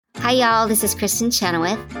Hi, y'all. This is Kristen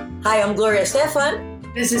Chenoweth. Hi, I'm Gloria Stefan.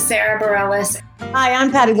 This is Sarah Bareilles. Hi,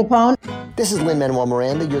 I'm Patty Lapone. This is Lin-Manuel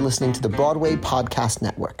Miranda. You're listening to the Broadway Podcast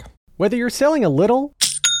Network. Whether you're selling a little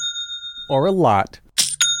or a lot,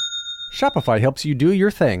 Shopify helps you do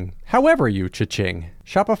your thing, however you cha-ching.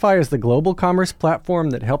 Shopify is the global commerce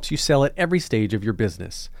platform that helps you sell at every stage of your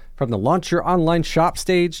business. From the launch your online shop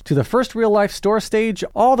stage, to the first real-life store stage,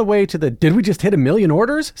 all the way to the did we just hit 1 million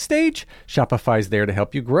orders stage, Shopify's there to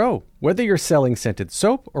help you grow. Whether you're selling scented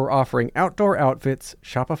soap or offering outdoor outfits,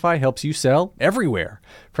 Shopify helps you sell everywhere.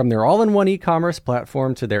 From their all-in-one e-commerce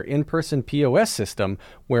platform to their in-person POS system,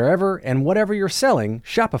 wherever and whatever you're selling,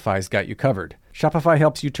 Shopify's got you covered. Shopify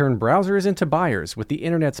helps you turn browsers into buyers with the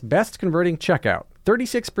internet's best converting checkout,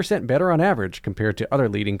 36% better on average compared to other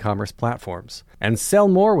leading commerce platforms. And sell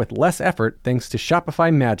more with less effort thanks to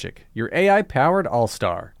Shopify Magic, your AI-powered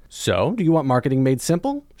all-star. So, do you want marketing made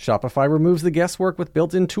simple? Shopify removes the guesswork with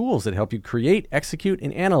built-in tools that help you create, execute,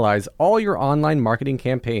 and analyze all your online marketing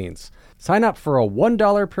campaigns. Sign up for a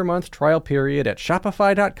 $1 per month trial period at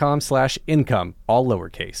shopify.com/income, all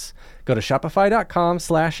lowercase. Go to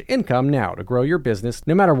shopify.com/income now to grow your business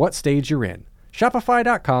no matter what stage you're in.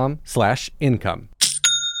 Shopify.com/income.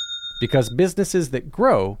 Because businesses that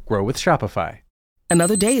grow with Shopify.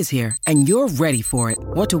 Another day is here, and you're ready for it.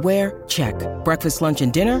 What to wear? Check. Breakfast, lunch,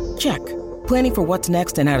 and dinner? Check. Planning for what's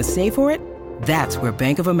next and how to save for it? That's where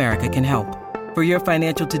Bank of America can help. For your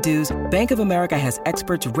financial to-dos, Bank of America has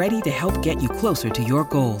experts ready to help get you closer to your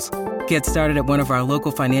goals. Get started at one of our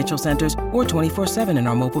local financial centers or 24/7 in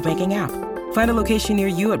our mobile banking app. Find a location near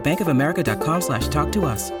you at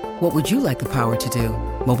bankofamerica.com/talktous. What would you like the power to do?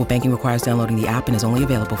 Mobile banking requires downloading the app and is only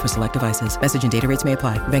available for select devices. Message and data rates may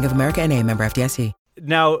apply. Bank of America N.A., member FDIC.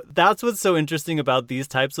 Now, that's what's so interesting about these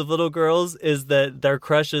types of little girls is that their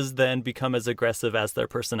crushes then become as aggressive as their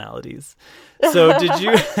personalities. So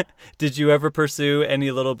did you ever pursue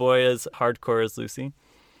any little boy as hardcore as Lucy?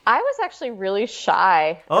 I was actually really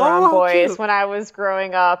shy around boys cute. when I was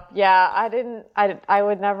growing up. Yeah, I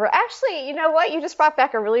would never. Actually, you know what? You just brought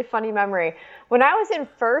back a really funny memory. When I was in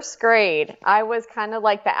first grade, I was kind of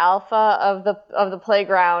like the alpha of the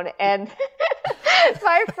playground, and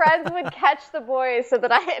my friends would catch the boys so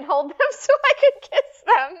that I'd hold them so I could kiss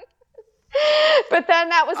them. But then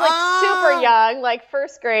that was like super young, like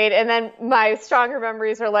first grade. And then my stronger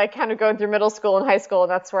memories are like kind of going through middle school and high school.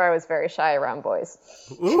 And that's where I was very shy around boys.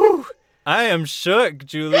 Ooh, I am shook,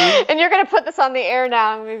 Julie. And you're going to put this on the air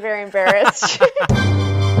now. I'm going to be very embarrassed.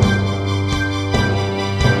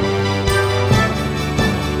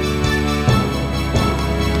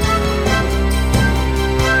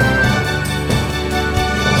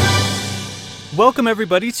 Welcome,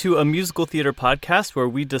 everybody, to a musical theater podcast where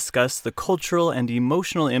we discuss the cultural and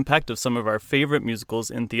emotional impact of some of our favorite musicals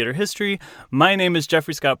in theater history. My name is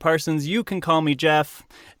Jeffrey Scott Parsons. You can call me Jeff.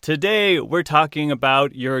 Today, we're talking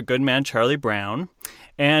about You're a Good Man, Charlie Brown.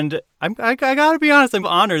 And I gotta be honest, I'm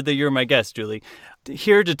honored that you're my guest, Julie.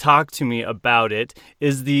 Here to talk to me about it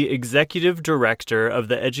is the executive director of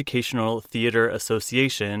the Educational Theater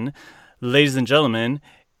Association. Ladies and gentlemen,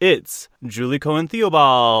 it's Julie Cohen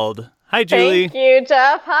Theobald. Hi, Julie. Thank you,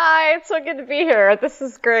 Jeff. Hi, it's so good to be here. This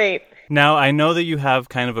is great. Now, I know that you have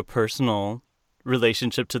kind of a personal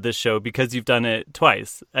relationship to this show because you've done it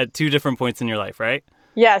twice at 2 different points in your life, right?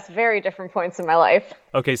 Yes, very different points in my life.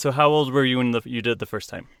 Okay, so how old were you when you did the first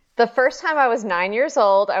time? The first time I was 9 years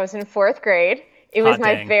old. I was in 4th grade. It was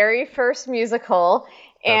my very first musical.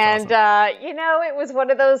 And, awesome. It was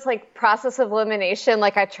one of those like process of elimination.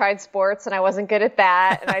 Like I tried sports and I wasn't good at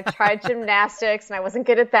that. And I tried gymnastics and I wasn't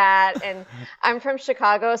good at that. And I'm from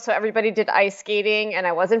Chicago, so everybody did ice skating and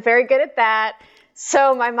I wasn't very good at that.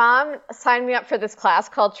 So my mom signed me up for this class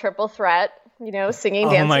called Triple Threat, singing,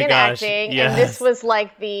 dancing, and acting. Yes. And this was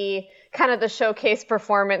like the kind of the showcase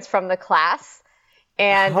performance from the class.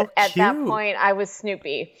 And at that point, I was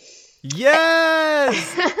Snoopy.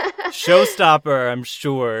 Yes! Showstopper, I'm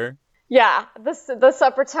sure. Yeah, the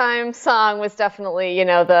supper time song was definitely,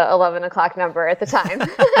 the 11 o'clock number at the time. And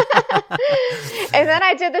then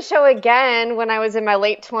I did the show again when I was in my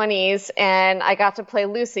late 20s, and I got to play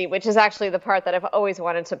Lucy, which is actually the part that I've always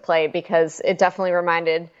wanted to play because it definitely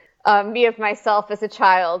reminded me of myself as a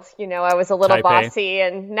child. I was a little Type bossy,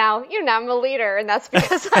 and now I'm a leader, and that's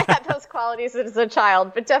because I had those qualities as a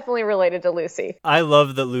child, but definitely related to Lucy. I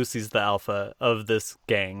love that Lucy's the alpha of this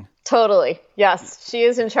gang. Totally. Yes, she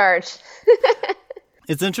is in charge.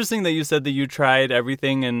 It's interesting that you said that you tried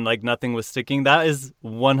everything and like nothing was sticking. That is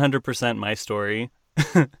 100% my story.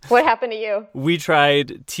 What happened to you? We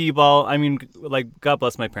tried t-ball. I mean, like, God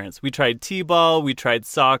bless my parents. We tried t-ball. We tried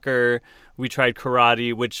soccer. We tried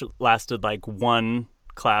karate, which lasted like one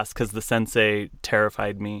class because the sensei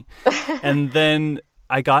terrified me. And then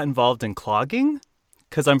I got involved in clogging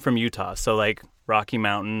because I'm from Utah. So like Rocky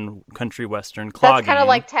Mountain, country western clogging. That's kind of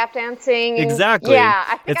like tap dancing. Exactly. Yeah,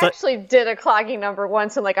 I think I actually did a clogging number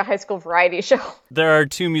once in like a high school variety show. There are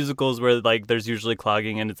 2 musicals where like there's usually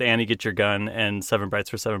clogging, and it's Annie Get Your Gun and Seven Brights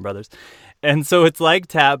for Seven Brothers. And so it's like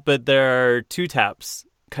tap, but there are 2 taps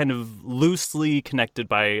kind of loosely connected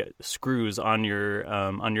by screws on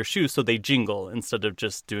your shoes, so they jingle instead of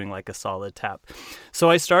just doing like a solid tap. So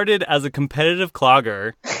I started as a competitive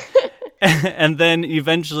clogger and then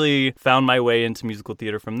eventually found my way into musical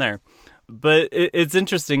theater from there. But it's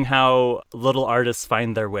interesting how little artists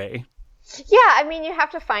find their way. Yeah, I mean, you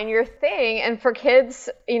have to find your thing. And for kids,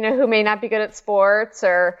 who may not be good at sports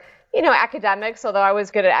or, academics, although I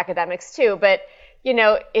was good at academics too, but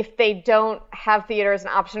if they don't have theater as an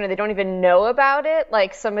option or they don't even know about it,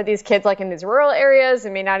 like some of these kids like in these rural areas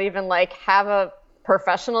and may not even like have a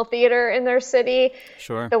professional theater in their city.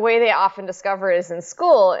 Sure. The way they often discover it is in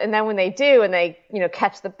school. And then when they do and they,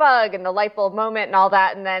 catch the bug and the light bulb moment and all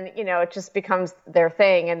that, and then, it just becomes their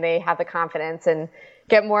thing and they have the confidence and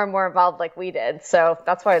get more and more involved like we did. So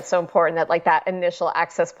that's why it's so important that like that initial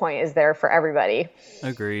access point is there for everybody.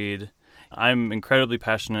 Agreed. I'm incredibly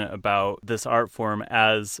passionate about this art form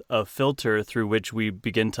as a filter through which we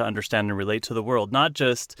begin to understand and relate to the world, not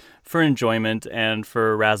just for enjoyment and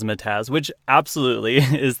for razzmatazz, which absolutely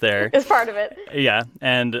is there. It's part of it. Yeah,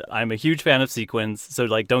 and I'm a huge fan of sequins, so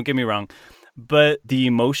like don't get me wrong. But the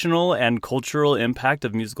emotional and cultural impact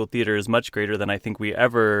of musical theater is much greater than I think we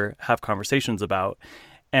ever have conversations about.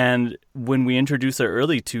 And when we introduce it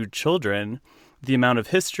early to children, the amount of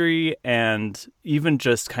history and even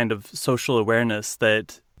just kind of social awareness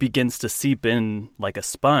that begins to seep in like a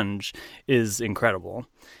sponge is incredible.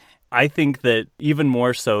 I think that even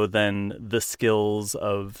more so than the skills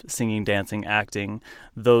of singing, dancing, acting,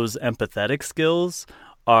 those empathetic skills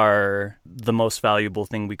are the most valuable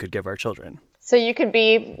thing we could give our children. So you could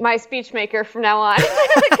be my speech maker from now on,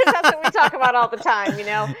 because that's what we talk about all the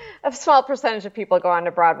time. A small percentage of people go on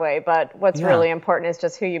to Broadway, but what's really important is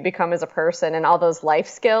just who you become as a person and all those life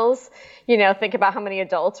skills. Think about how many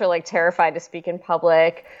adults are like terrified to speak in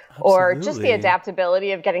public. Absolutely. Or just the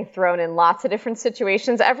adaptability of getting thrown in lots of different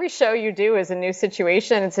situations. Every show you do is a new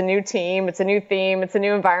situation. It's a new team. It's a new theme. It's a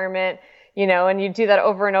new environment. And you do that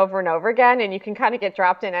over and over and over again, and you can kind of get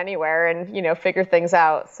dropped in anywhere and, figure things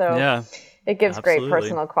out. So yeah. It gives great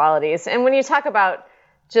personal qualities. And when you talk about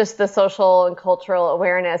just the social and cultural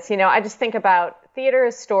awareness, I just think about theater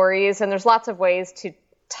as stories, and there's lots of ways to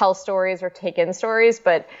tell stories or take in stories.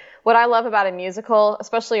 But what I love about a musical,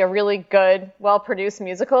 especially a really good, well-produced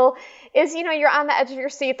musical, is, you're on the edge of your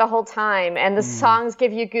seat the whole time, and the songs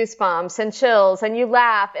give you goosebumps and chills, and you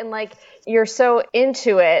laugh, and like you're so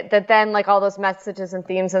into it that then like all those messages and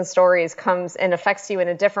themes and stories comes and affects you in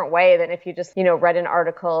a different way than if you just, read an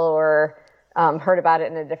article or heard about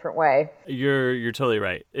it in a different way. You're totally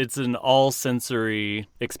right. It's an all sensory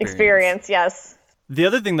experience. Yes. The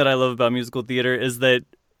other thing that I love about musical theater is that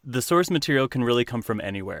the source material can really come from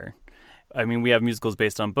anywhere. I mean, we have musicals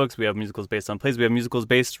based on books, we have musicals based on plays, we have musicals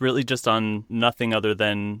based really just on nothing other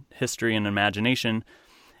than history and imagination.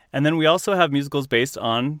 And then we also have musicals based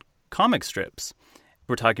on comic strips.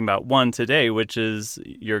 We're talking about one today, which is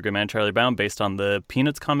Your Good Man, Charlie Brown, based on the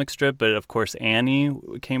Peanuts comic strip. But of course, Annie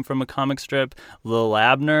came from a comic strip. Lil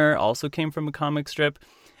Abner also came from a comic strip.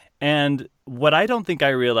 And what I don't think I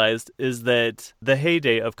realized is that the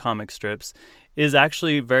heyday of comic strips is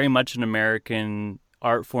actually very much an American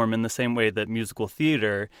art form in the same way that musical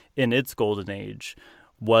theater in its golden age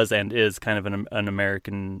was and is kind of an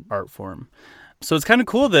American art form. So it's kind of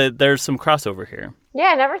cool that there's some crossover here. Yeah,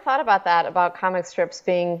 I never thought about that, about comic strips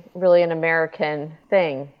being really an American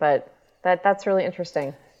thing, but that's really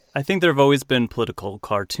interesting. I think there have always been political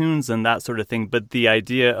cartoons and that sort of thing, but the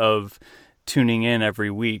idea of tuning in every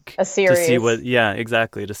week to see to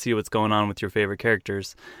see what's going on with your favorite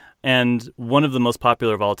characters. And one of the most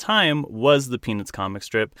popular of all time was the Peanuts comic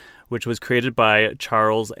strip, which was created by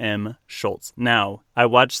Charles M. Schulz. Now, I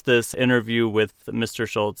watched this interview with Mr.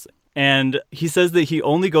 Schulz, and he says that he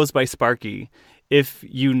only goes by Sparky. If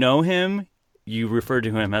you know him, you refer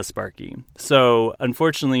to him as Sparky. So,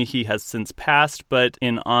 unfortunately, he has since passed, but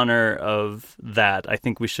in honor of that, I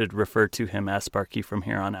think we should refer to him as Sparky from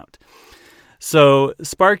here on out. So,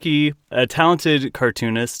 Sparky, a talented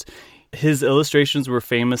cartoonist, his illustrations were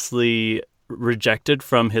famously rejected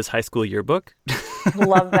from his high school yearbook.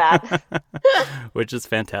 Love that. Which is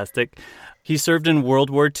fantastic. He served in World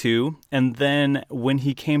War II, and then when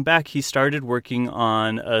he came back, he started working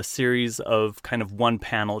on a series of kind of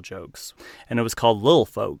one-panel jokes, and it was called Little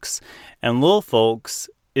Folks. And Little Folks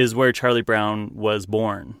is where Charlie Brown was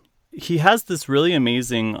born. He has this really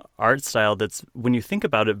amazing art style that's, when you think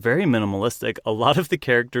about it, very minimalistic. A lot of the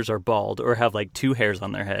characters are bald or have like 2 hairs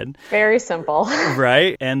on their head. Very simple.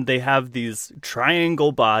 Right? And they have these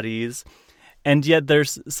triangle bodies, and yet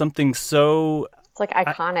there's something so... It's like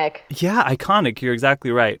iconic. Iconic. You're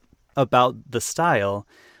exactly right about the style.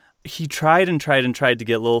 He tried and tried and tried to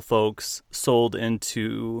get Little Folks sold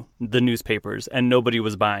into the newspapers, and nobody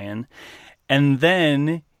was buying. And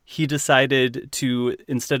then he decided to,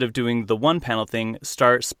 instead of doing the one panel thing,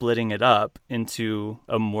 start splitting it up into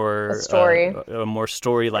a more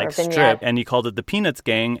story-like strip. And he called it the Peanuts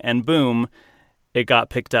Gang, and boom, it got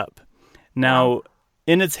picked up. Now,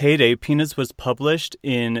 in its heyday, Peanuts was published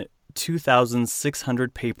in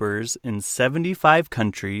 2,600 papers in 75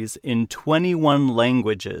 countries in 21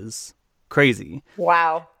 languages. Crazy.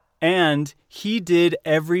 Wow. And he did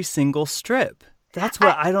every single strip. That's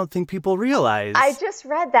what I don't think people realize. I just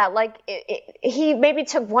read that. Like, he maybe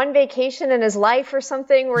took one vacation in his life or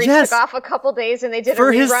something where he took off a couple days and they did for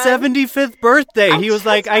a rerun. his 75th birthday. He was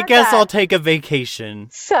like, I guess I'll take a vacation.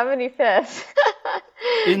 75th.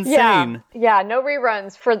 Insane. Yeah, no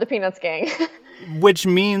reruns for the Peanuts Gang. Which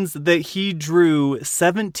means that he drew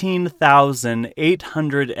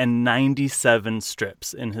 17,897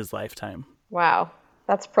 strips in his lifetime. Wow,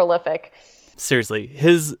 that's prolific. Seriously,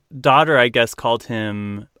 his daughter, I guess, called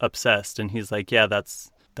him obsessed, and he's like, yeah,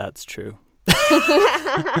 that's true.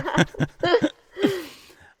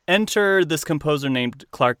 Enter this composer named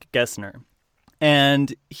Clark Gessner,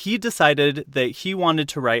 and he decided that he wanted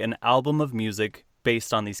to write an album of music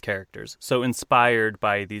based on these characters, so inspired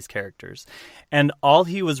by these characters. And all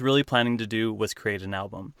he was really planning to do was create an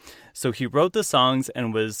album. So he wrote the songs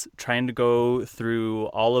and was trying to go through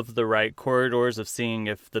all of the right corridors of seeing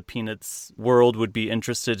if the Peanuts world would be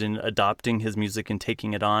interested in adopting his music and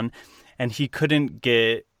taking it on. And he couldn't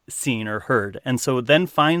get seen or heard. And so then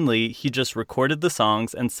finally he just recorded the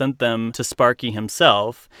songs and sent them to Sparky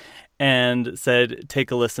himself and said,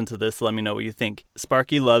 take a listen to this, let me know what you think.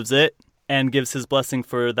 Sparky loves it and gives his blessing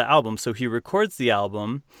for the album. So he records the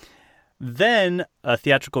album. Then a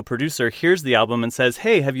theatrical producer hears the album and says,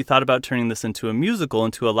 hey, have you thought about turning this into a musical,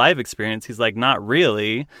 into a live experience? He's like, not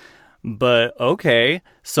really, but okay.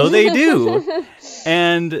 So they do.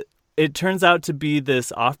 And it turns out to be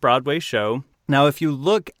this off-Broadway show. Now, if you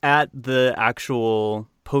look at the actual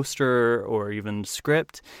poster or even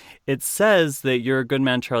script, it says that You're a Good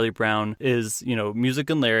Man, Charlie Brown is, music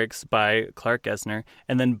and lyrics by Clark Gessner,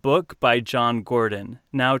 and then book by John Gordon.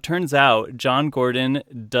 Now, it turns out John Gordon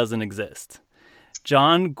doesn't exist.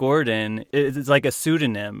 John Gordon is like a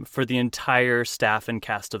pseudonym for the entire staff and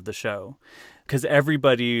cast of the show, because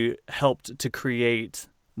everybody helped to create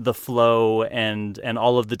the flow and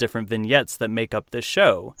all of the different vignettes that make up this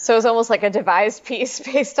show. So it's almost like a devised piece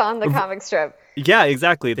based on the comic strip. Yeah,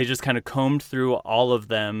 exactly. They just kind of combed through all of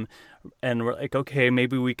them and were like, okay,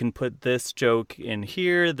 maybe we can put this joke in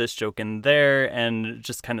here, this joke in there, and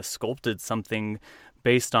just kind of sculpted something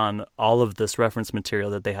based on all of this reference material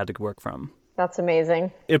that they had to work from. That's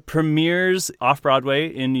amazing. It premieres off-Broadway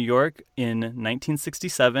in New York in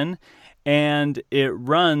 1967, and it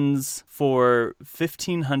runs for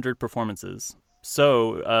 1,500 performances.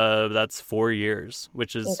 So that's 4 years,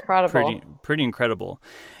 which is pretty incredible.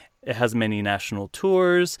 It has many national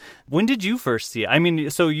tours. When did you first see it? I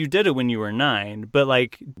mean, so you did it when you were 9, but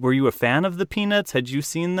were you a fan of the Peanuts? Had you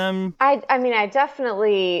seen them? I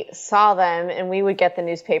definitely saw them, and we would get the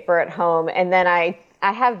newspaper at home, and then I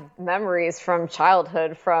have memories from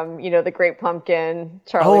childhood from, The Great Pumpkin,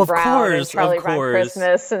 Charlie Brown, and Charlie Brown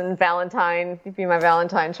Christmas, and Valentine, Be My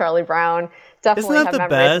Valentine, Charlie Brown. Definitely have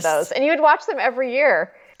memories of those. And you would watch them every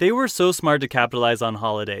year. They were so smart to capitalize on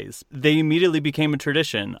holidays. They immediately became a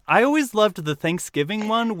tradition. I always loved the Thanksgiving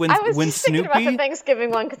one when Snoopy... I was thinking about the Thanksgiving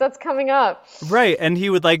one because that's coming up. Right, and he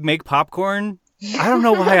would make popcorn. I don't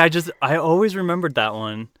know why, I always remembered that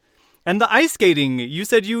one. And the ice skating. You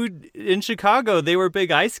said in Chicago, they were big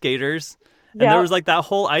ice skaters. And there was that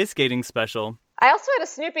whole ice skating special. I also had a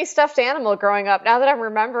Snoopy stuffed animal growing up. Now that I'm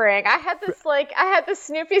remembering, I had this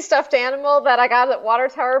Snoopy stuffed animal that I got at Water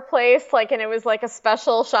Tower Place, and it was a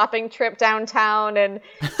special shopping trip downtown, and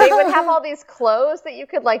they would have all these clothes that you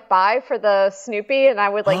could buy for the Snoopy, and I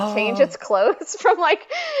would change its clothes from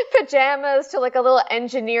pajamas to a little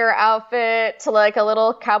engineer outfit to a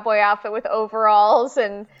little cowboy outfit with overalls,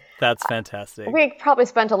 and that's fantastic. We probably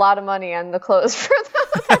spent a lot of money on the clothes for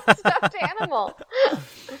that stuffed animal.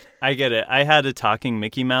 I get it. I had a talking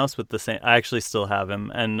Mickey Mouse with the same. I actually still have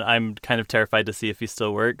him, and I'm kind of terrified to see if he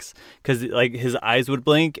still works because, like, his eyes would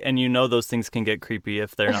blink, and those things can get creepy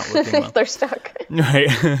if they're not working well. If they're stuck. Right.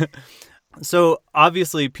 So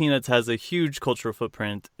obviously, Peanuts has a huge cultural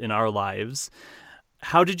footprint in our lives.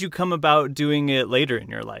 How did you come about doing it later in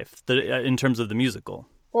your life, in terms of the musical?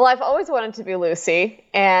 Well, I've always wanted to be Lucy,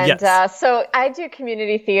 and Yes. so I do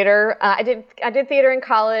community theater. I did theater in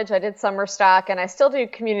college. I did summer stock, and I still do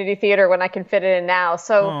community theater when I can fit it in now.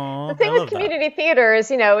 So the thing with community theater is,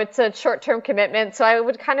 it's a short-term commitment. So I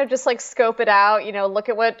would kind of just like scope it out, look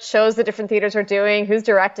at what shows the different theaters are doing, who's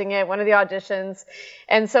directing it, when are the auditions.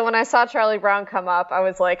 And so when I saw Charlie Brown come up, I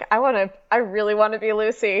was like, I really want to be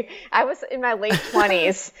Lucy. I was in my late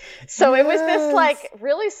 20s. So It was this like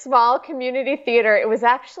really small community theater. It was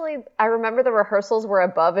actually, I remember the rehearsals were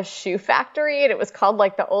above a shoe factory, and it was called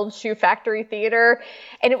like the old shoe factory theater.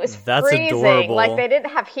 And it was freezing. Adorable. Like they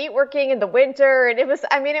didn't have heat working in the winter. And it was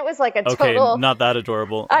like a total. Okay, not that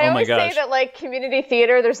adorable. I Oh my always gosh. say that like community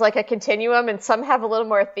theater, there's like a continuum, and some have a little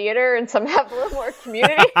more theater and some have a little more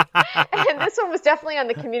community. And this one was definitely on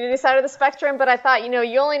the community side of the spectrum. But I thought,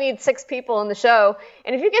 you only need 6 people in the show.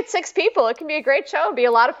 And if you get 6 people, it can be a great show and be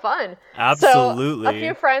a lot of fun. Absolutely. So a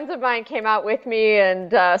few friends of mine came out with me,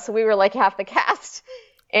 and so we were like half the cast.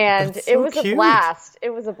 And That's it so was cute. a blast. It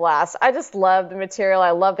was a blast. I just love the material.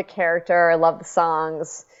 I love the character. I love the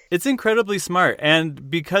songs. It's incredibly smart. And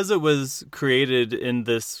because it was created in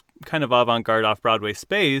this kind of avant-garde off-Broadway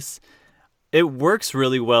space, it works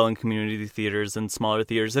really well in community theaters and smaller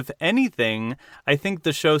theaters. If anything, I think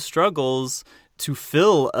the show struggles to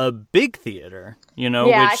fill a big theater, Yeah,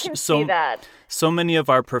 which I can see that. So many of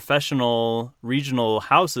our professional regional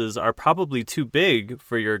houses are probably too big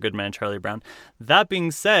for Your Good Man, Charlie Brown. That being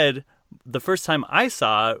said, the first time I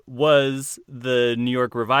saw it was the New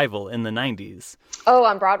York revival in the 90s. Oh,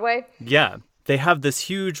 on Broadway? Yeah. They have this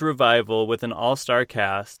huge revival with an all-star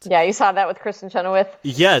cast. Yeah, you saw that with Kristen Chenoweth?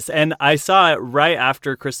 Yes, and I saw it right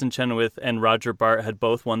after Kristen Chenoweth and Roger Bart had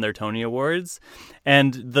both won their Tony Awards.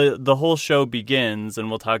 And the whole show begins, and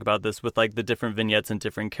we'll talk about this, with like the different vignettes and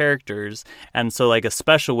different characters. And so like a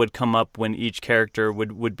special would come up when each character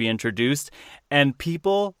would be introduced. And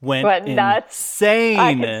people went nuts. insane.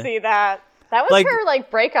 I can see that. That was her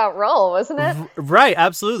breakout role, wasn't it? Right,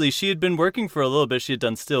 absolutely. She had been working for a little bit. She had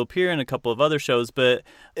done Steel Pier and a couple of other shows, but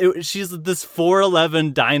she's this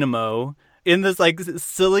 4'11" dynamo in this like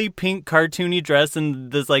silly pink cartoony dress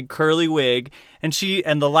and this like curly wig, and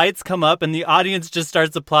the lights come up and the audience just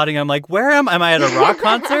starts applauding. I'm like, where am I at a rock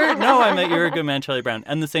concert? No, I'm at You're a Good Man, Charlie Brown.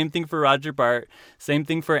 And the same thing for Roger Bart, same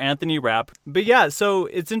thing for Anthony Rapp. But yeah, so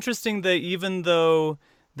it's interesting that even though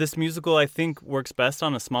this musical, I think, works best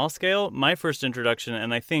on a small scale, my first introduction,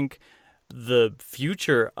 and I think the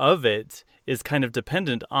future of it, is kind of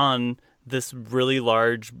dependent on this really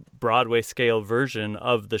large Broadway scale version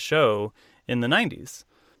of the show in the 90s.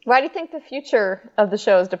 Why do you think the future of the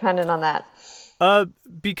show is dependent on that?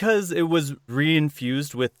 Because it was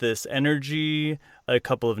reinfused with this energy. A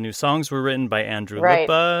couple of new songs were written by Andrew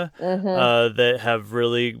Lippa that have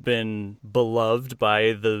really been beloved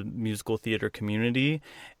by the musical theater community.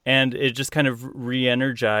 And it just kind of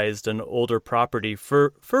re-energized an older property,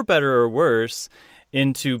 for better or worse,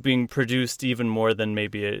 into being produced even more than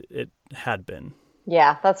maybe it had been.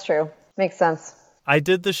 Yeah, that's true. Makes sense. I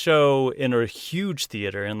did the show in a huge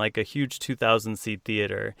theater, in like a huge 2,000-seat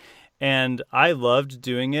theater. And I loved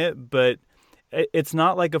doing it, but it's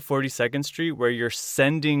not like a 42nd Street where you're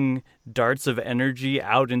sending darts of energy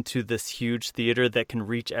out into this huge theater that can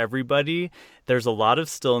reach everybody. There's a lot of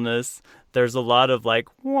stillness. There's a lot of like,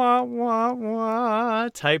 wah, wah, wah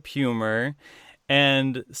type humor.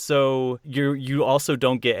 And so you also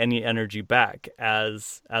don't get any energy back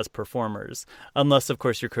as performers, unless, of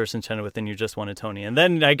course, you're Kirsten Chenoweth and you just won a Tony. And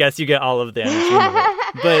then I guess you get all of the energy.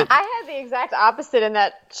 But I had the exact opposite in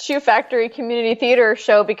that Shoe Factory community theater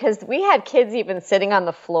show, because we had kids even sitting on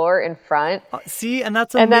the floor in front. See, and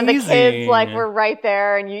that's amazing. And then the kids were right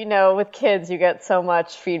there. And with kids, you get so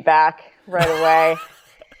much feedback right away.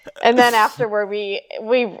 And then afterward, we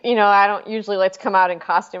I don't usually like to come out in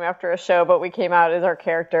costume after a show, but we came out as our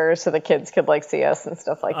characters so the kids could see us and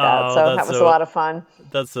stuff like that. So that was a lot of fun.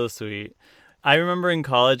 That's so sweet. I remember in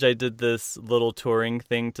college, I did this little touring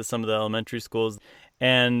thing to some of the elementary schools,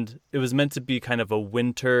 and it was meant to be kind of a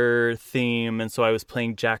winter theme. And so I was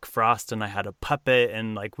playing Jack Frost, and I had a puppet,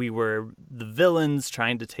 and we were the villains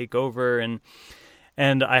trying to take over,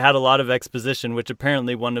 and I had a lot of exposition, which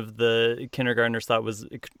apparently one of the kindergartners thought was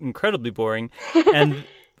incredibly boring. And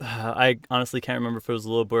I honestly can't remember if it was a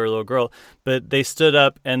little boy or a little girl, but they stood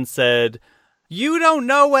up and said, You don't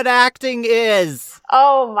know what acting is.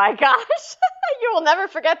 Oh my gosh. You will never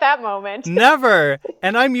forget that moment. Never.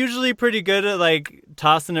 And I'm usually pretty good at like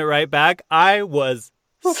tossing it right back. I was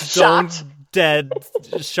stone Shocked. dead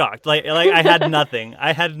shocked. Like I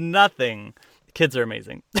had nothing. Kids are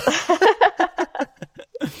amazing.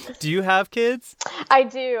 Do you have kids? I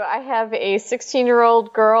do. I have a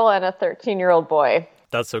 16-year-old girl and a 13-year-old boy.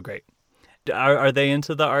 That's so great. Are they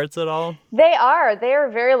into the arts at all? They are. They are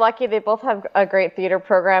very lucky. They both have a great theater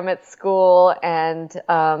program at school and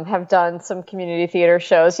have done some community theater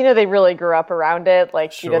shows. You know, they really grew up around it.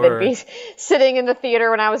 Like, Sure. you know, they'd be sitting in the theater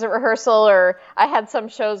when I was at rehearsal, or I had some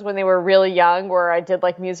shows when they were really young where I did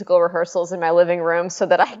like musical rehearsals in my living room so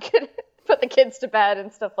that I could put the kids to bed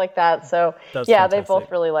and stuff like that. So That's yeah, fantastic. they both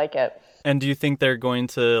really like it. And do you think they're going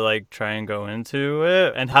to like try and go into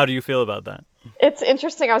it? And how do you feel about that? It's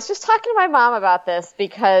interesting. I was just talking to my mom about this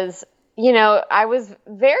because, you know, I was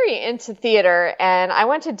very into theater and I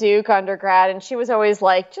went to Duke undergrad and she was always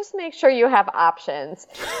like, just make sure you have options.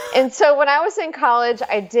 And so when I was in college,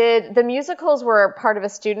 the musicals were part of a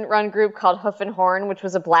student run group called Hoof and Horn, which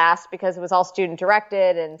was a blast because it was all student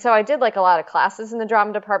directed. And so I did like a lot of classes in the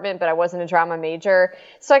drama department, but I wasn't a drama major.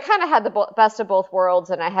 So I kind of had the best of both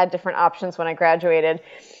worlds and I had different options when I graduated.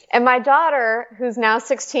 And my daughter, who's now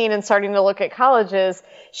 16 and starting to look at colleges,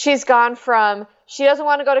 she's gone from, she doesn't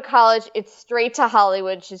want to go to college, it's straight to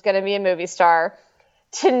Hollywood, she's going to be a movie star,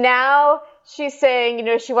 to now she's saying, you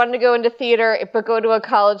know, she wanted to go into theater, but go to a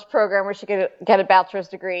college program where she could get a bachelor's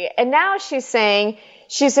degree. And now she's saying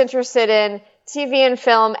she's interested in TV and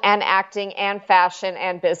film and acting and fashion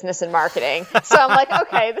and business and marketing. So I'm like,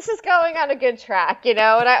 okay, this is going on a good track, you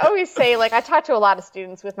know? And I always say, like, I talk to a lot of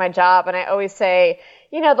students with my job and I always say,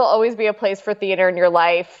 you know, there'll always be a place for theater in your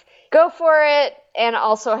life. Go for it and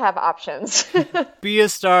also have options. Be a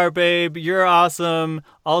star, babe. You're awesome.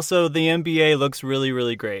 Also, the MBA looks really,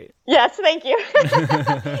 really great. Yes, thank you.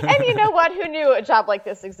 And you know what? Who knew a job like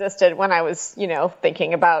this existed when I was, you know,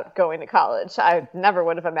 thinking about going to college? I never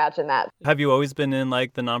would have imagined that. Have you always been in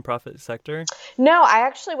like the nonprofit sector? No, I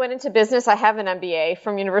actually went into business. I have an MBA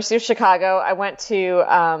from University of Chicago. I went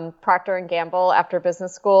to Procter & Gamble after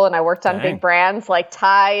business school, and I worked on big brands like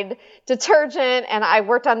Tide detergent, and I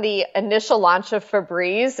worked on the initial launch of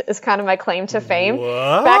Febreze is kind of my claim to fame.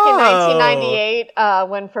 Whoa. Back in 1998,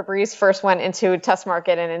 when Febreze first went into test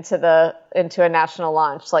market and into a national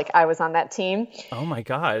launch, like I was on that team. Oh my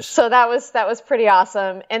gosh. So that was pretty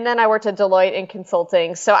awesome. And then I worked at Deloitte in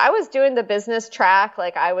consulting. So I was doing the business track,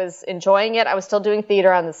 like I was enjoying it. I was still doing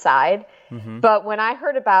theater on the side. Mm-hmm. But when I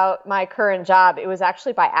heard about my current job, it was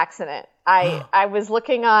actually by accident. I was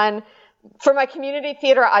looking on for my community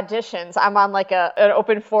theater auditions. I'm on like an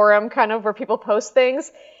open forum kind of where people post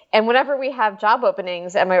things. And whenever we have job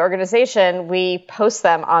openings at my organization, we post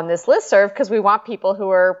them on this listserv because we want people who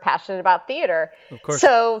are passionate about theater. Of course.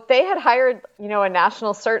 So they had hired, you know, a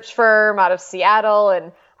national search firm out of Seattle,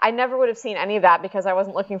 and I never would have seen any of that because I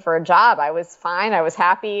wasn't looking for a job. I was fine. I was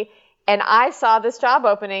happy. And I saw this job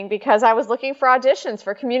opening because I was looking for auditions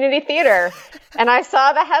for community theater. And I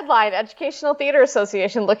saw the headline, Educational Theater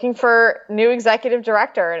Association looking for new executive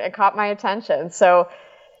director, and it caught my attention. So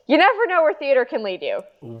you never know where theater can lead you.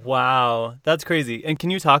 Wow, that's crazy. And can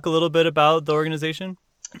you talk a little bit about the organization?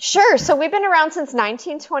 Sure. So we've been around since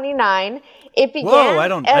 1929. It began. Whoa, I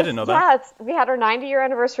didn't know that. Yeah, we had our 90-year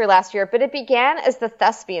anniversary last year, but it began as the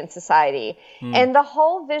Thespian Society. And the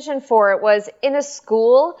whole vision for it was in a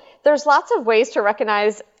school, there's lots of ways to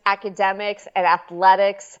recognize academics and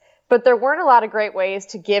athletics, but there weren't a lot of great ways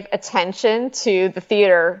to give attention to the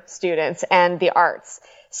theater students and the arts.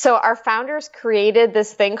 So our founders created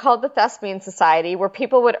this thing called the Thespian Society where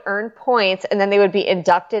people would earn points and then they would be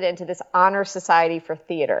inducted into this honor society for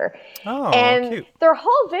theater. Oh, and cute. Their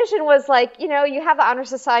whole vision was like, you know, you have the honor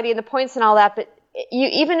society and the points and all that, but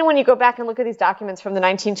even when you go back and look at these documents from the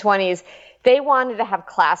 1920s, they wanted to have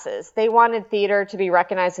classes. They wanted theater to be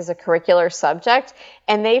recognized as a curricular subject.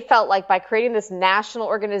 And they felt like by creating this national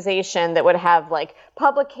organization that would have like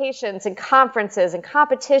publications and conferences and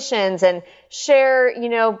competitions and share, you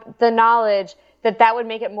know, the knowledge, that would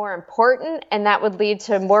make it more important and that would lead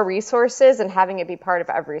to more resources and having it be part of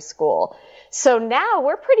every school. So now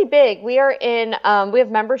we're pretty big. We are we have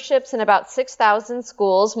memberships in about 6,000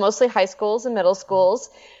 schools, mostly high schools and middle schools.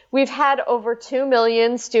 We've had over 2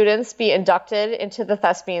 million students be inducted into the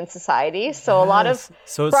Thespian Society. So a lot of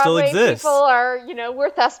Broadway people are, you know, we're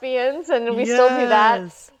thespians and we still do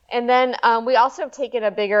that. And then we also have taken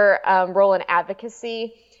a bigger role in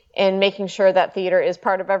advocacy. in making sure that theater is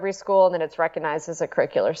part of every school and that it's recognized as a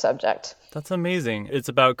curricular subject. That's amazing. It's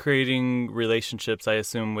about creating relationships, I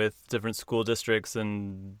assume, with different school districts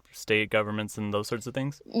and state governments and those sorts of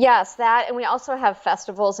things. Yes, that. And we also have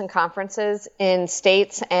festivals and conferences in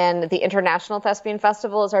states. And the International Thespian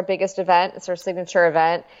Festival is our biggest event. It's our signature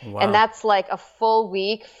event. Wow. And that's like a full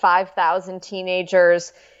week, 5,000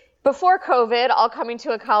 teenagers before COVID, all coming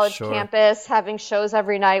to a college campus, having shows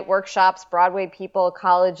every night, workshops, Broadway people,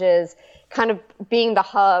 colleges, kind of being the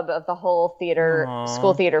hub of the whole theater,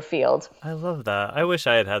 school theater field. I love that. I wish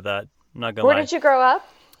I had had that. I'm not going to lie. Where did you grow up?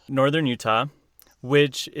 Northern Utah,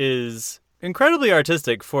 which is incredibly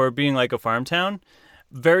artistic for being like a farm town.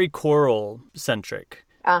 Very choral centric.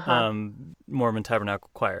 Mormon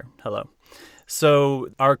Tabernacle Choir. Hello. So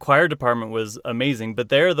our choir department was amazing, but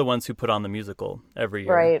they're the ones who put on the musical every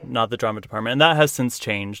year, right, not the drama department. And that has since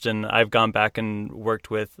changed. And I've gone back and worked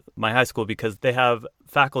with my high school because they have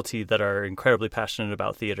faculty that are incredibly passionate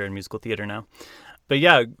about theater and musical theater now. But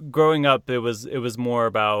yeah, growing up, it was more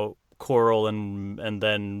about choral and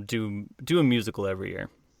then do a musical every year.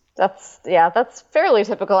 That's fairly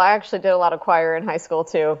typical. I actually did a lot of choir in high school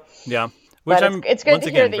too. Yeah. It's good to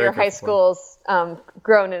hear that your high school's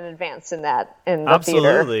grown and advanced in that, in the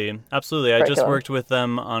theater. Absolutely. I just worked with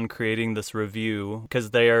them on creating this review because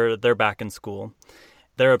they're back in school.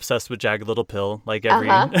 They're obsessed with Jagged Little Pill, like every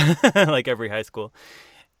like every high school.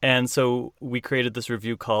 And so we created this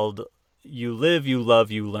review called You Live, You Love,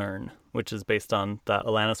 You Learn, which is based on that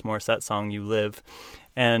Alanis Morissette song, You Live.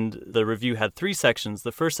 And the review had 3 sections.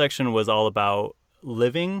 The first section was all about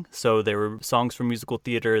living. So there were songs from musical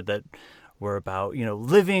theater that were about,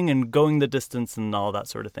 living and going the distance and all that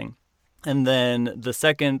sort of thing. And then the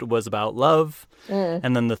second was about love.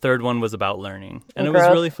 And then the third one was about learning. And it was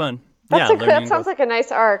really fun. That sounds like a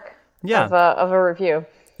nice arc of a review.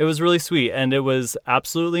 It was really sweet. And it was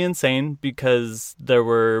absolutely insane because there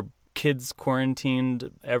were kids quarantined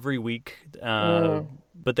every week.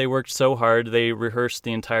 But they worked so hard. They rehearsed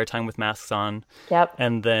the entire time with masks on. Yep.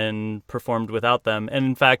 And then performed without them. And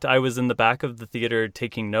in fact, I was in the back of the theater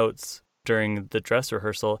taking notes during the dress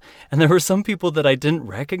rehearsal. And there were some people that I didn't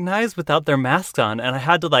recognize without their masks on. And I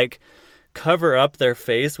had to cover up their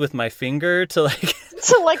face with my finger to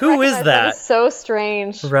who is that? It's so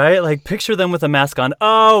strange. Right? Picture them with a mask on.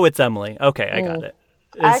 Oh, it's Emily. Okay, I got it.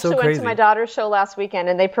 I actually went to my daughter's show last weekend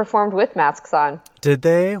and they performed with masks on. Did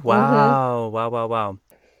they? Wow. Wow.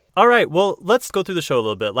 All right, well, let's go through the show a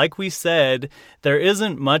little bit. Like we said, there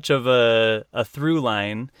isn't much of a through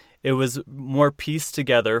line. It was more pieced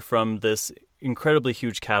together from this incredibly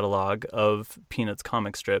huge catalog of Peanuts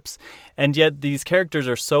comic strips. And yet these characters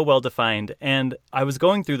are so well defined. And I was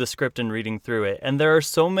going through the script and reading through it, and there are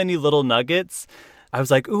so many little nuggets. I was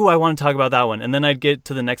like, ooh, I want to talk about that one. And then I'd get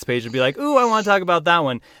to the next page and be like, ooh, I want to talk about that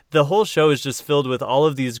one. The whole show is just filled with all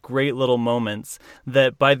of these great little moments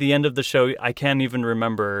that by the end of the show, I can't even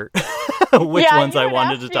remember which ones I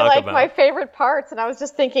wanted to talk about. My favorite parts. And I was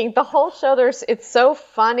just thinking the whole show, it's so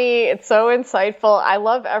funny. It's so insightful. I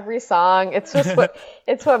love every song. It's just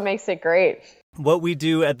it's what makes it great. What we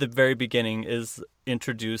do at the very beginning is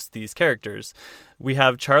introduce these characters. We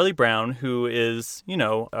have Charlie Brown, who is,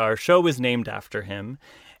 our show is named after him.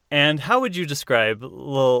 And how would you describe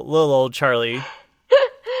little old Charlie?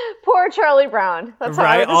 Poor Charlie Brown. That's how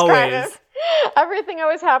I would describe him. Everything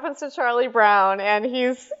always happens to Charlie Brown. And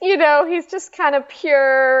he's just kind of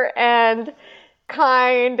pure and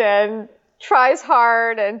kind and tries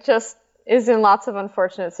hard and just is in lots of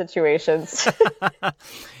unfortunate situations.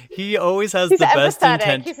 He always has the best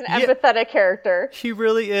intent. He's an empathetic character. He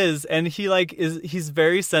really is. And he's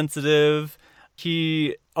very sensitive.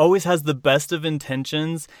 He always has the best of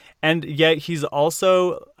intentions. And yet he's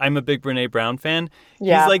also, I'm a big Brene Brown fan.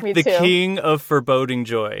 Yeah, he's like the king of foreboding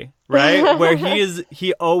joy, right? Where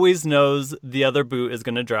he always knows the other boot is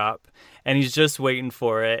going to drop and he's just waiting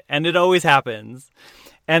for it. And it always happens.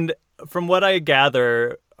 And from what I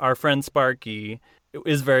gather, our friend Sparky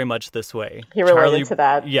is very much this way. He related to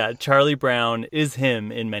that. Yeah, Charlie Brown is him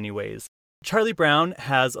in many ways. Charlie Brown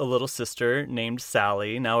has a little sister named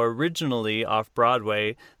Sally. Now, originally off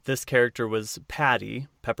Broadway, this character was Patty,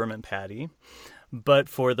 Peppermint Patty. But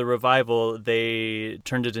for the revival, they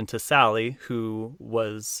turned it into Sally, who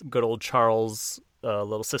was good old Charles'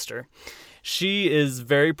 little sister. She is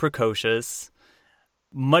very precocious,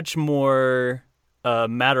 much more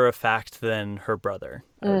matter-of-fact than her brother,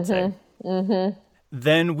 I would say. Mm-hmm.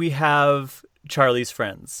 Then we have Charlie's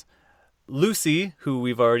friends. Lucy, who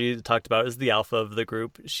we've already talked about, is the alpha of the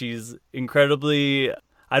group. She's incredibly,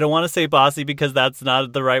 I don't want to say bossy because that's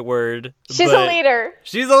not the right word. She's a leader.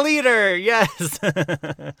 She's a leader, yes.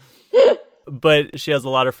 But she has a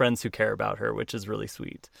lot of friends who care about her, which is really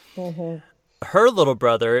sweet. Mm-hmm. Her little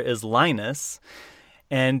brother is Linus,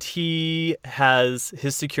 and he has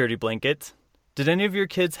his security blanket. Did any of your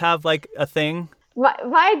kids have like a thing?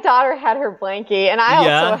 My daughter had her blankie, and I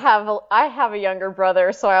also have a younger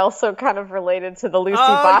brother, so I also kind of related to the Lucy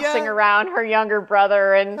bossing around her younger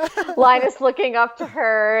brother, and Linus looking up to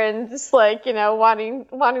her, and just like, you know,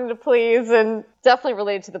 wanting to please, and definitely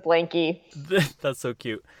related to the blankie. That's so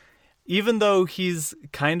cute. Even though he's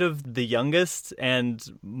kind of the youngest and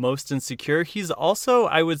most insecure, he's also,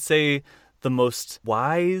 I would say, the most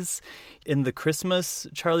wise. In the Christmas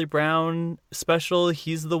Charlie Brown special,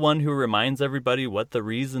 he's the one who reminds everybody what the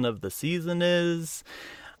reason of the season is.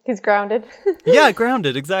 He's grounded. Yeah,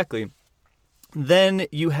 grounded, exactly. Then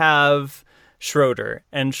you have Schroeder,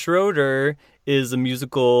 and Schroeder is a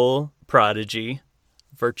musical prodigy,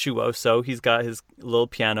 virtuoso. He's got his little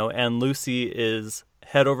piano, and Lucy is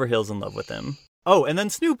head over heels in love with him. Oh, and then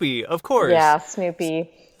Snoopy, of course. Yeah, Snoopy.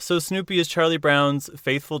 So Snoopy is Charlie Brown's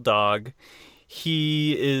faithful dog.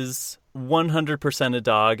 He is 100% a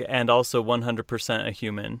dog and also 100% a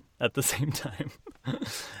human at the same time.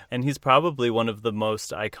 And he's probably one of the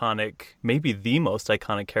most iconic, maybe the most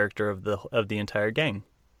iconic character of the entire gang.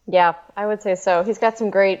 Yeah, I would say so. He's got some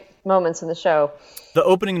great moments in the show. The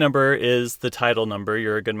opening number is the title number,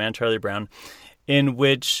 You're a Good Man, Charlie Brown, in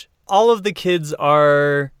which all of the kids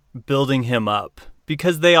are building him up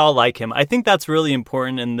because they all like him. I think that's really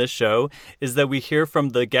important in this show, is that we hear from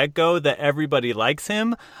the get-go that everybody likes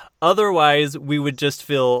him. Otherwise, we would just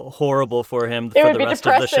feel horrible for him for the rest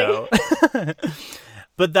of the show.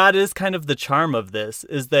 But that is kind of the charm of this,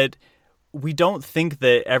 is that we don't think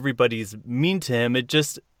that everybody's mean to him. It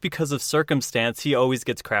just, because of circumstance, he always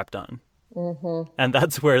gets crapped on. Mm-hmm. And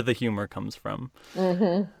that's where the humor comes from.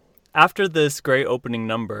 Mm-hmm. After this great opening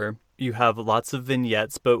number, you have lots of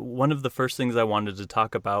vignettes, but one of the first things I wanted to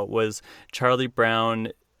talk about was Charlie Brown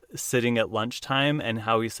sitting at lunchtime and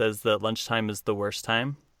how he says that lunchtime is the worst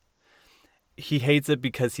time. He hates it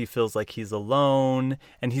because he feels like he's alone,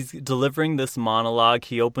 and he's delivering this monologue.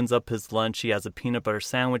 He opens up his lunch. He has a peanut butter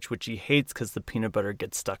sandwich, which he hates because the peanut butter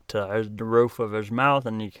gets stuck to the roof of his mouth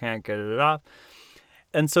and he can't get it off.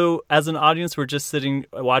 And so as an audience, we're just sitting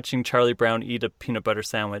watching Charlie Brown eat a peanut butter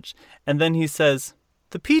sandwich. And then he says,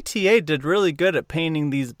 "The PTA did really good at painting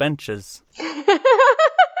these benches." He's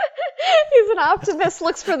an optimist,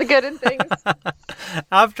 looks for the good in things.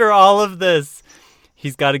 After all of this,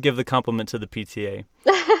 he's got to give the compliment to the PTA.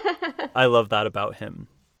 I love that about him.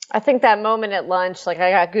 I think that moment at lunch, like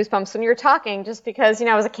I got goosebumps when you were talking, just because, you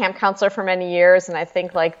know, I was a camp counselor for many years, and I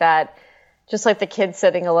think like that, just like the kids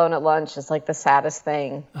sitting alone at lunch is like the saddest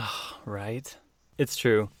thing. Oh, right? It's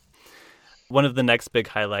true. One of the next big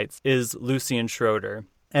highlights is Lucy and Schroeder.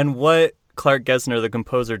 And what Clark Gessner, the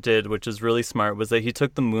composer, did, which is really smart, was that he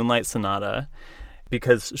took the Moonlight Sonata,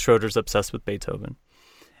 because Schroeder's obsessed with Beethoven.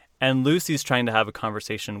 And Lucy's trying to have a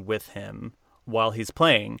conversation with him while he's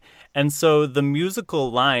playing. And so the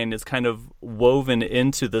musical line is kind of woven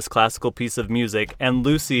into this classical piece of music. And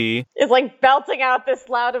Lucy is like belting out this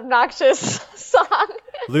loud, obnoxious song.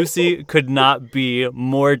 Lucy could not be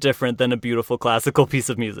more different than a beautiful classical piece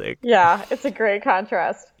of music. Yeah, it's a great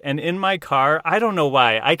contrast. And in my car, I don't know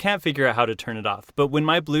why, I can't figure out how to turn it off. But when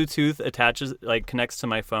my Bluetooth connects to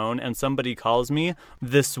my phone and somebody calls me,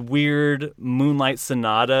 this weird Moonlight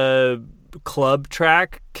Sonata club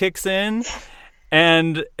track kicks in.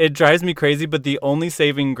 And it drives me crazy, but the only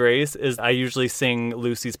saving grace is I usually sing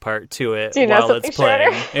Lucy's part to it while it's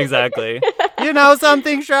playing. Schroeder? Exactly. You know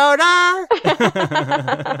something, Schroeder?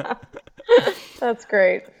 That's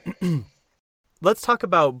great. Let's talk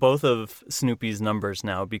about both of Snoopy's numbers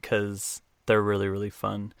now, because they're really, really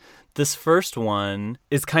fun. This first one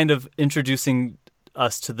is kind of introducing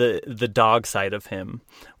us to the dog side of him.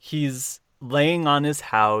 He's laying on his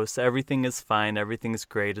house, everything is fine, everything's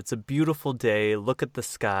great, it's a beautiful day, look at the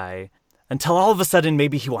sky, until all of a sudden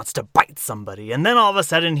maybe he wants to bite somebody, and then all of a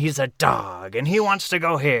sudden he's a dog, and he wants to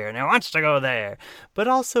go here, and he wants to go there, but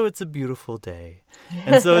also it's a beautiful day.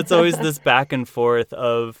 And so it's always this back and forth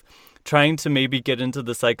of trying to maybe get into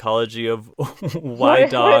the psychology of why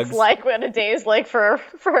dogs... What it's like, what a day is like for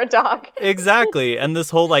a dog. Exactly, and this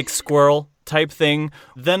whole squirrel type thing.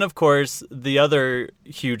 Then, of course, the other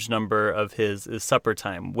huge number of his is Supper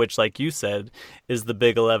Time, which, like you said, is the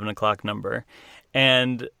big 11 o'clock number.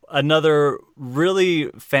 And another really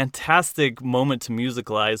fantastic moment to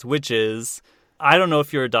musicalize, which is, I don't know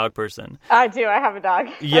if you're a dog person. I do. I have a dog.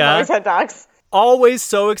 Yeah. I've always had dogs. Always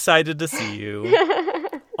so excited to see you.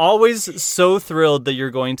 Always so thrilled that you're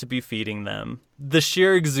going to be feeding them. The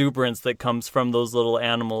sheer exuberance that comes from those little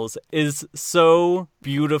animals is so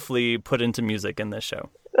beautifully put into music in this show.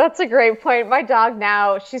 That's a great point. My dog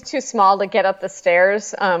now, she's too small to get up the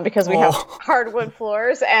stairs because we have hardwood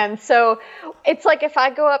floors. And so it's like if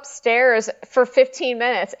I go upstairs for 15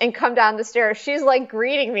 minutes and come down the stairs, she's like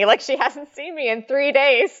greeting me like she hasn't seen me in 3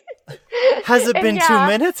 days. Has it been 2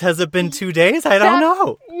 minutes? Has it been 2 days? I don't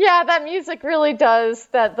know. Yeah, that music really does.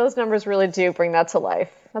 Those numbers really do bring that to life.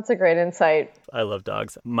 That's a great insight. I love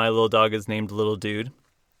dogs. My little dog is named Little Dude,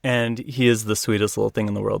 and he is the sweetest little thing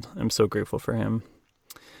in the world. I'm so grateful for him.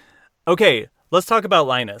 Okay, let's talk about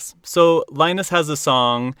Linus. So Linus has a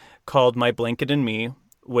song called My Blanket and Me,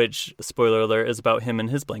 which, spoiler alert, is about him and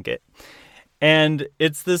his blanket. And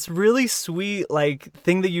it's this really sweet,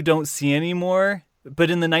 thing that you don't see anymore. But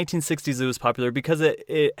in the 1960s, it was popular because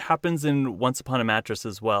it happens in Once Upon a Mattress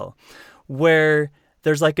as well, where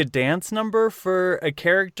there's a dance number for a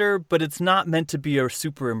character, but it's not meant to be a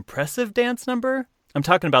super impressive dance number. I'm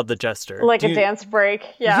talking about the jester. Like a dance break.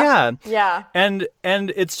 Yeah. Yeah. And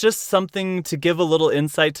it's just something to give a little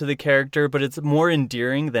insight to the character, but it's more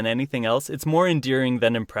endearing than anything else. It's more endearing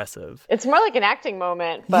than impressive. It's more like an acting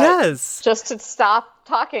moment, but yes, just to stop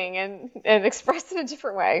talking and express it in a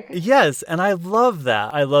different way. Yes, and I love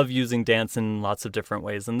that. I love using dance in lots of different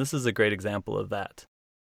ways, and this is a great example of that.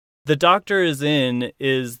 The Doctor is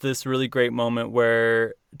this really great moment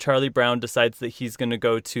where Charlie Brown decides that he's going to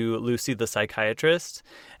go to Lucy the psychiatrist.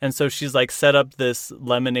 And so she's set up this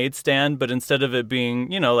lemonade stand, but instead of it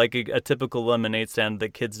being, a typical lemonade stand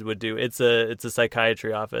that kids would do, it's a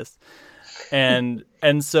psychiatry office. And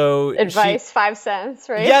so advice 5 cents,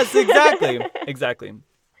 right? Yes, exactly. Exactly.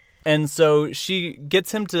 And so she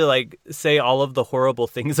gets him to say all of the horrible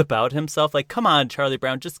things about himself. Come on, Charlie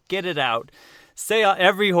Brown, just get it out. Say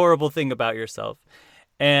every horrible thing about yourself.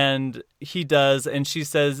 And he does. And she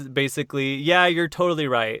says, basically, yeah, you're totally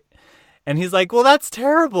right. And he's like, well, that's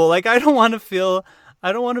terrible. I don't want to feel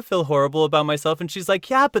horrible about myself. And she's like,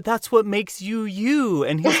 yeah, but that's what makes you you.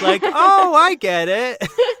 And he's like, oh, I get it.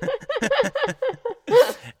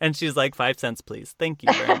 And she's like, 5 cents, please. Thank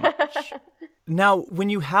you very much. Now, when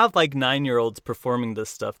you have 9-year-olds performing this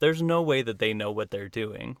stuff, there's no way that they know what they're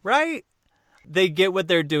doing, right? They get what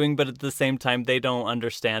they're doing, but at the same time, they don't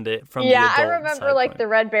understand it from the adult I remember the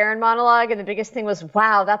Red Baron monologue, and the biggest thing was,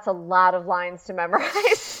 wow, that's a lot of lines to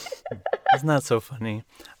memorize. Isn't that so funny?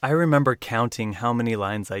 I remember counting how many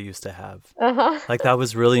lines I used to have. Uh-huh. That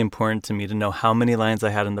was really important to me to know how many lines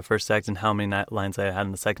I had in the first act and how many lines I had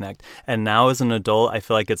in the second act. And now as an adult, I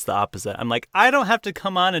feel like it's the opposite. I'm like, I don't have to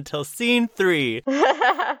come on until scene 3.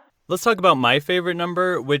 Let's talk about my favorite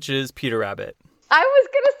number, which is Peter Rabbit. I was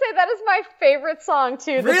going to say that is my favorite song,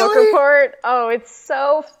 too, the Really? book report. Oh, it's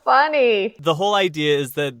so funny. The whole idea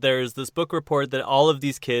is that there's this book report that all of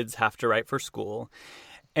these kids have to write for school.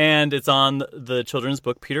 And it's on the children's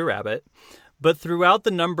book, Peter Rabbit. But throughout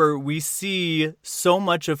the number, we see so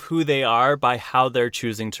much of who they are by how they're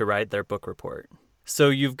choosing to write their book report. So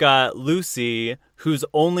you've got Lucy, who's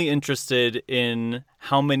only interested in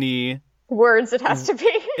how many words it has to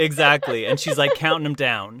be. Exactly. And she's counting them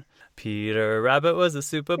down. Peter Rabbit was a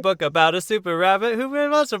super book about a super rabbit who made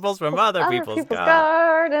vegetables from other people's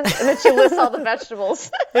gardens. And then she lists all the vegetables.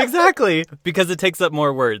 Exactly, because it takes up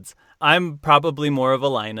more words. I'm probably more of a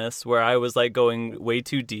Linus, where I was going way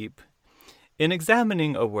too deep in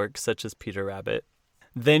examining a work such as Peter Rabbit.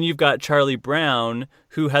 Then you've got Charlie Brown,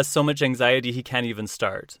 who has so much anxiety he can't even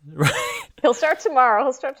start. Right? He'll start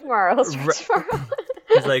tomorrow.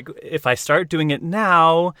 He's like, if I start doing it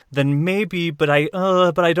now, then maybe, but I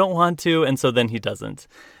don't want to. And so then he doesn't.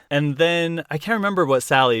 And then I can't remember what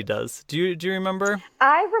Sally does. Do you remember?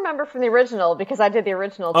 I remember from the original because I did the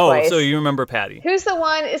original twice. Oh, so you remember Patty. Who's the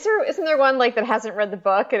one? Isn't there one that hasn't read the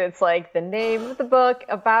book and it's the name of the book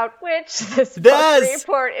about which this book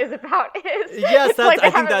report is about is? Yes, I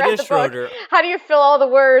think that is Schroeder. How do you fill all the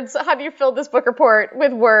words? How do you fill this book report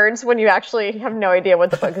with words when you actually have no idea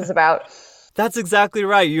what the book is about? That's exactly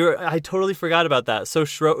right. I totally forgot about that. So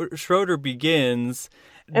Schroeder begins...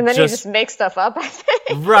 And then he just makes stuff up, I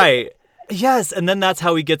think. Right. Yes, and then that's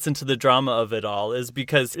how he gets into the drama of it all, is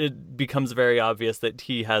because it becomes very obvious that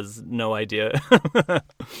he has no idea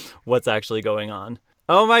what's actually going on.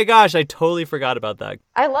 Oh my gosh, I totally forgot about that.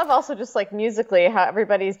 I love also just musically how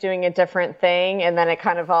everybody's doing a different thing, and then it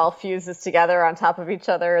kind of all fuses together on top of each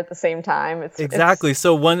other at the same time. Exactly.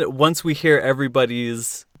 So once we hear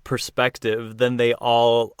everybody's perspective, then they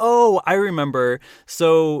all, I remember.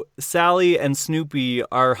 So Sally and Snoopy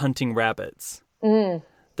are hunting rabbits.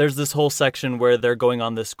 There's this whole section where they're going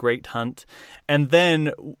on this great hunt. And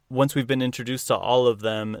then once we've been introduced to all of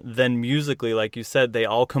them, then musically, like you said, they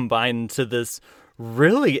all combine into this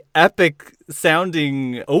really epic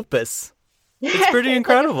sounding opus. It's pretty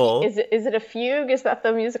incredible. Is it a fugue? Is that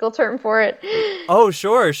the musical term for it? Oh,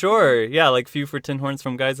 sure. Yeah, like Fugue for Tin Horns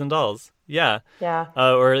from Guys and Dolls. Yeah. Yeah.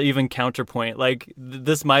 Or even Counterpoint. Like,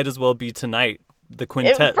 this might as well be Tonight, the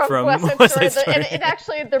quintet from West Side Story. And it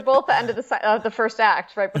actually, they're both the end of the first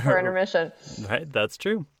act, right before intermission. Right, that's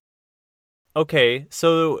true. Okay,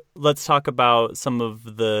 so let's talk about some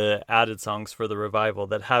of the added songs for the revival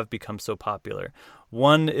that have become so popular.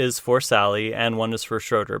 One is for Sally and one is for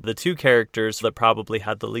Schroeder, the two characters that probably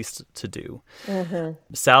had the least to do. Mm-hmm.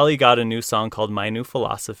 Sally got a new song called My New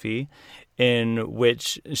Philosophy, in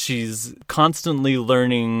which she's constantly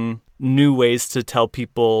learning new ways to tell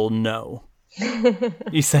people no.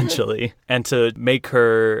 Essentially, and to make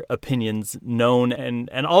her opinions known, and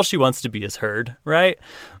all she wants to be is heard, right?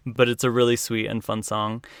 But it's a really sweet and fun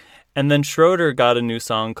song. And then Schroeder got a new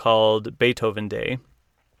song called Beethoven Day,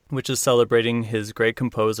 which is celebrating his great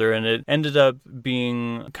composer, and it ended up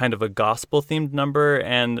being kind of a gospel-themed number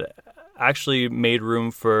and actually made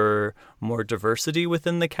room for more diversity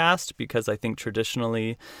within the cast, because I think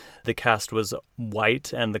traditionally the cast was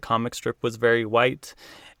white and the comic strip was very white.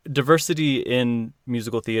 Diversity in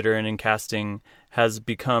musical theater and in casting has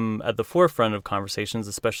become at the forefront of conversations,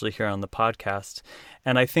 especially here on the podcast.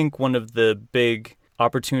 And I think one of the big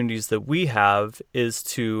opportunities that we have is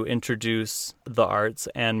to introduce the arts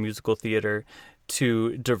and musical theater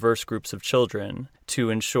to diverse groups of children to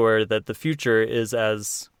ensure that the future is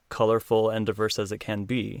as colorful and diverse as it can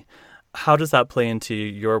be. How does that play into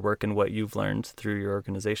your work and what you've learned through your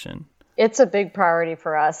organization? It's a big priority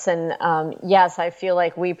for us. And yes, I feel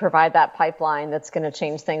like we provide that pipeline that's going to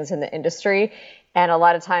change things in the industry. And a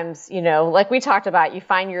lot of times, like we talked about, you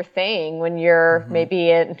find your thing when you're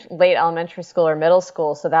maybe in late elementary school or middle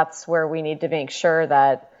school. So that's where we need to make sure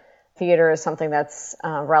that theater is something that's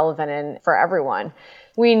relevant for everyone.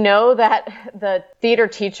 We know that the theater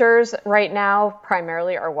teachers right now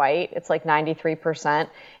primarily are white. It's like 93%.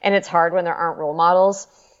 And it's hard when there aren't role models.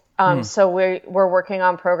 So we're working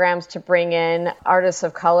on programs to bring in artists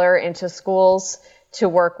of color into schools to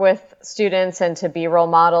work with students and to be role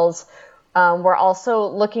models. We're also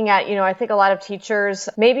looking at, I think a lot of teachers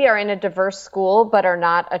maybe are in a diverse school, but are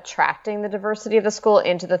not attracting the diversity of the school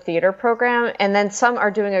into the theater program. And then some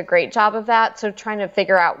are doing a great job of that. So trying to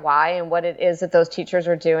figure out why and what it is that those teachers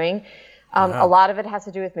are doing. A lot of it has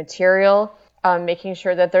to do with material. Making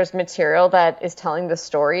sure that there's material that is telling the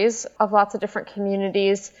stories of lots of different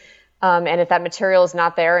communities. And if that material is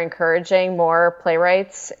not there, encouraging more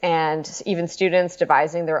playwrights and even students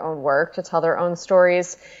devising their own work to tell their own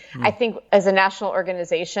stories. I think as a national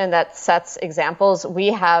organization that sets examples, we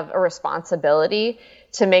have a responsibility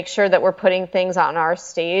to make sure that we're putting things on our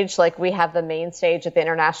stage. Like we have the main stage at the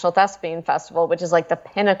International Thespian Festival, which is like the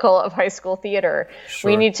pinnacle of high school theater.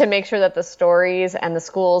 Sure. We need to make sure that the stories and the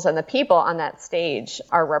schools and the people on that stage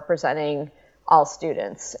are representing all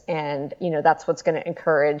students. And, that's what's going to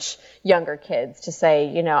encourage younger kids to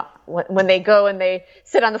say, when they go and they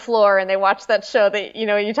sit on the floor and they watch that show that,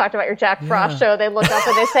 you talked about your Jack Frost show, they look up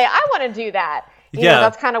and they say, I want to do that.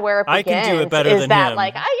 That's kind of where it begins. I can do it better than him.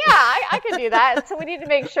 I can do that. So we need to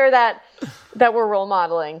make sure that we're role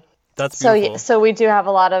modeling. That's beautiful. So we do have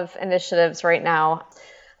a lot of initiatives right now.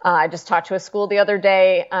 I just talked to a school the other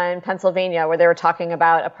day in Pennsylvania where they were talking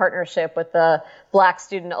about a partnership with the Black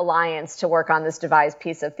Student Alliance to work on this devised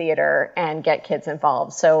piece of theater and get kids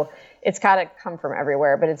involved. So it's got to come from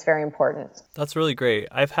everywhere, but it's very important. That's really great.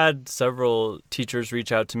 I've had several teachers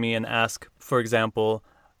reach out to me and ask, for example,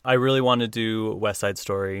 I really want to do West Side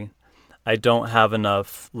Story. I don't have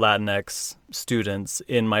enough Latinx students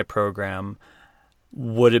in my program.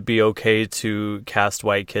 Would it be okay to cast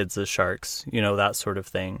white kids as sharks? That sort of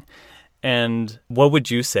thing. And what would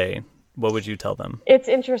you say? What would you tell them? It's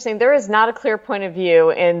interesting. There is not a clear point of view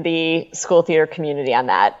in the school theater community on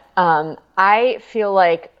that. I feel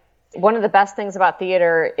like one of the best things about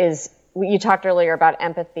theater is you talked earlier about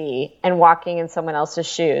empathy and walking in someone else's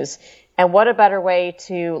shoes. And what a better way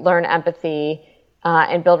to learn empathy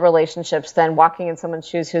and build relationships than walking in someone's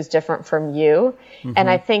shoes who's different from you. And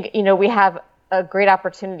I think, we have a great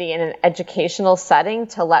opportunity in an educational setting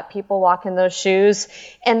to let people walk in those shoes.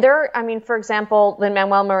 And for example,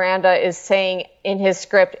 Lin-Manuel Miranda is saying in his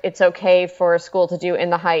script, it's okay for a school to do In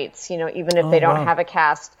the Heights, even if they don't have a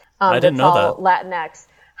cast that's all Latinx.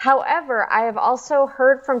 However, I have also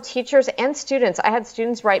heard from teachers and students. I had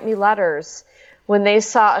students write me letters when they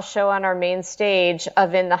saw a show on our main stage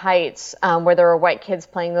of In the Heights, where there were white kids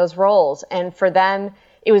playing those roles. And for them,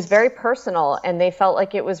 it was very personal, and they felt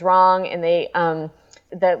like it was wrong, and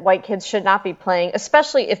that white kids should not be playing,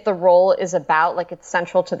 especially if the role is about, like, it's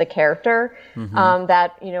central to the character,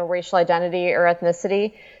 that, racial identity or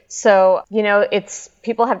ethnicity. So,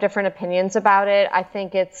 people have different opinions about it. I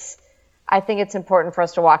think it's important for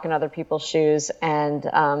us to walk in other people's shoes, and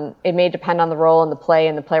it may depend on the role and the play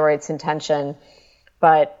and the playwright's intention.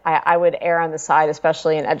 But I would err on the side,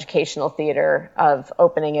 especially in educational theater, of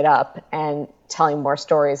opening it up and telling more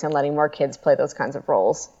stories and letting more kids play those kinds of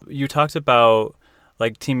roles. You talked about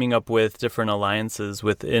like teaming up with different alliances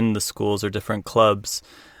within the schools or different clubs.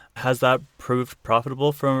 Has that proved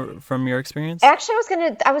profitable from your experience? Actually,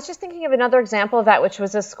 I was just thinking of another example of that, which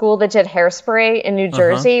was a school that did Hairspray in New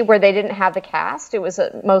Jersey, where they didn't have the cast. It was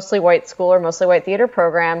a mostly white school or mostly white theater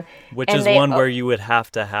program. Which is one where you would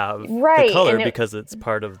have to have the color because it's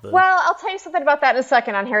part of the... Well, I'll tell you something about that in a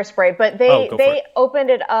second on Hairspray, but they opened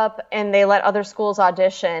it up and they let other schools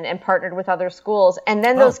audition and partnered with other schools. And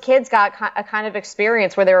then those kids got a kind of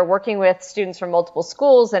experience where they were working with students from multiple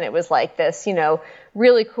schools, and it was like this,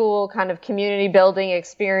 really cool kind of community building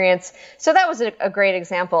experience. So that was a great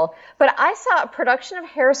example. But I saw a production of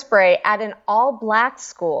Hairspray at an all-black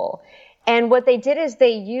school. And what they did is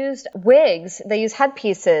they used wigs, they used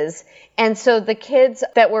headpieces. And so the kids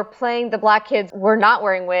that were playing the black kids were not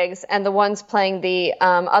wearing wigs, and the ones playing the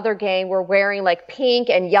other gang were wearing like pink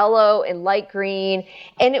and yellow and light green.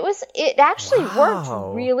 And it actually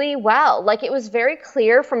worked really well. Like, it was very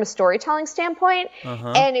clear from a storytelling standpoint,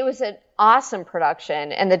 and it was an awesome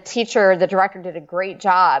production. And the director did a great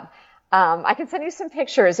job. I can send you some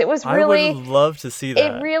pictures. It was really... I would love to see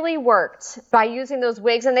that. It really worked by using those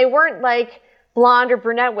wigs. And they weren't like blonde or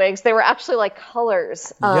brunette wigs. They were actually like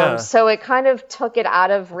colors. So it kind of took it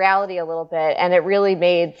out of reality a little bit. And it really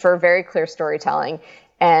made for very clear storytelling.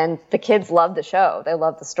 And the kids loved the show. They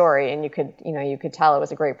loved the story. And you could tell it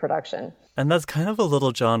was a great production. And that's kind of a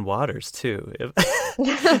little John Waters too.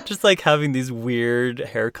 Just like having these weird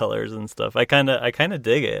hair colors and stuff. I kind of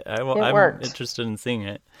dig it. I'm interested in seeing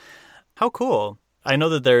it. How cool. I know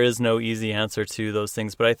that there is no easy answer to those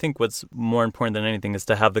things, but I think what's more important than anything is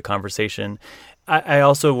to have the conversation. I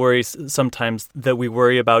also worry sometimes that we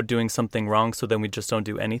worry about doing something wrong, so then we just don't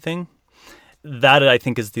do anything. That, I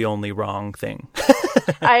think, is the only wrong thing.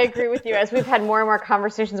 I agree with you. As we've had more and more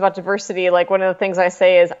conversations about diversity, like, one of the things I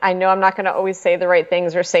say is, I know I'm not going to always say the right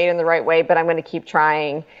things or say it in the right way, but I'm going to keep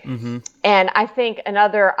trying. And I think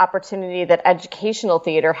another opportunity that educational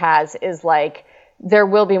theater has is, like, there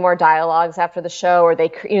will be more dialogues after the show, or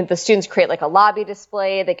the students create like a lobby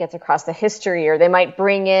display that gets across the history, or they might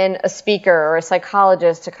bring in a speaker or a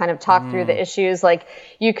psychologist to kind of talk through the issues. Like,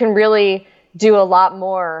 you can really do a lot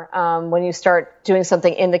more when you start doing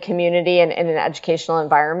something in the community and in an educational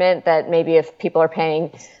environment, that maybe if people are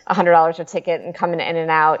paying $100 a ticket and coming in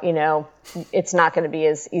and out, it's not going to be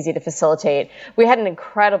as easy to facilitate. We had an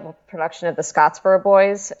incredible production of the Scottsboro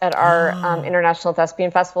Boys at our International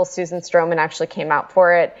Thespian Festival. Susan Stroman actually came out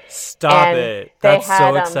for it. Stop it. That's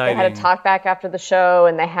so exciting. They had a talk back after the show,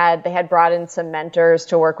 and they had brought in some mentors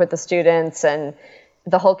to work with the students, and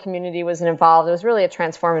the whole community was involved. It was really a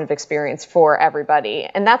transformative experience for everybody.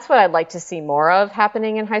 And that's what I'd like to see more of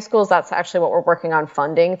happening in high schools. That's actually what we're working on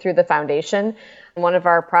funding through the foundation. One of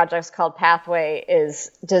our projects called Pathway is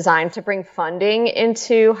designed to bring funding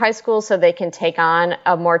into high schools so they can take on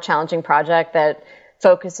a more challenging project that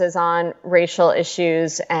focuses on racial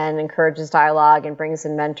issues and encourages dialogue and brings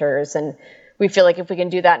in mentors. And we feel like if we can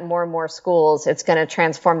do that in more and more schools, it's going to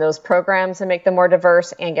transform those programs and make them more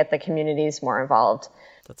diverse and get the communities more involved.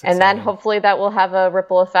 And then hopefully that will have a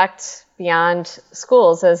ripple effect beyond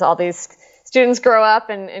schools as all these students grow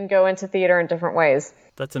up and go into theater in different ways.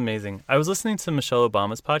 That's amazing. I was listening to Michelle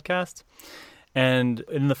Obama's podcast, and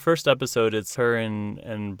in the first episode, it's her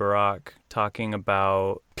and Barack talking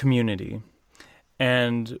about community.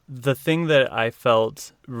 And the thing that I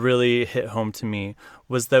felt really hit home to me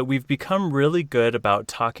was that we've become really good about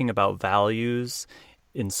talking about values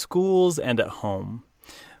in schools and at home.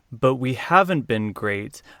 But we haven't been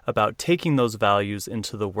great about taking those values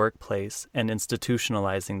into the workplace and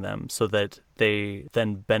institutionalizing them so that they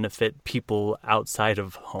then benefit people outside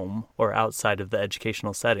of home or outside of the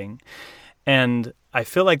educational setting. And I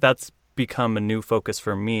feel like that's become a new focus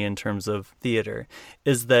for me in terms of theater,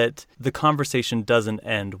 is that the conversation doesn't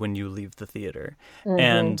end when you leave the theater.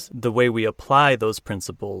 And the way we apply those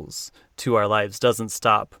principles to our lives doesn't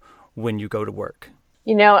stop when you go to work.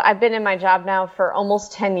 I've been in my job now for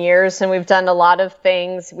almost 10 years, and we've done a lot of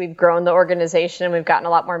things. We've grown the organization, and we've gotten a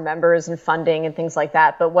lot more members and funding and things like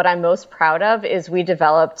that. But what I'm most proud of is we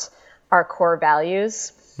developed our core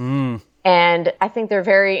values. And I think they're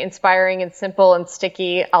very inspiring and simple and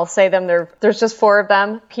sticky. I'll say them. There's just 4 of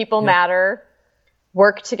them. People matter,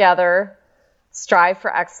 work together, strive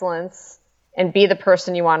for excellence, and be the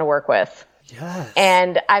person you want to work with. Yes.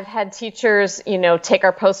 And I've had teachers, take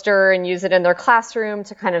our poster and use it in their classroom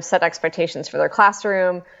to kind of set expectations for their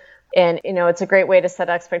classroom. And, it's a great way to set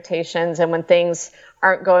expectations. And when things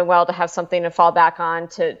aren't going well, to have something to fall back on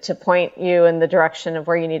to point you in the direction of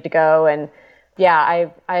where you need to go. And yeah,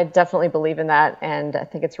 I definitely believe in that. And I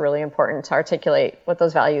think it's really important to articulate what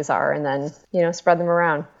those values are and then, spread them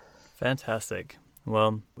around. Fantastic.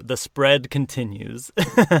 Well, the spread continues.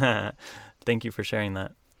 Thank you for sharing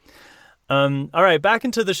that. All right, back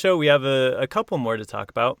into the show. We have a couple more to talk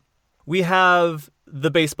about. We have the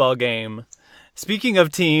baseball game. Speaking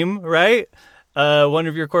of team, right? One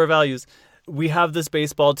of your core values. We have this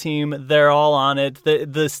baseball team. They're all on it.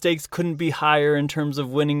 The stakes couldn't be higher in terms of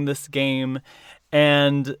winning this game.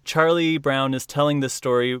 And Charlie Brown is telling this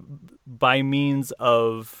story by means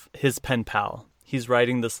of his pen pal. He's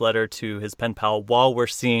writing this letter to his pen pal while we're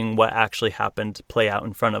seeing what actually happened play out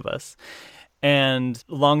in front of us. And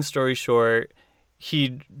long story short,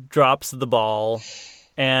 he drops the ball.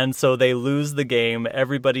 And so they lose the game.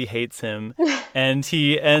 Everybody hates him. And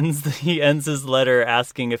he ends his letter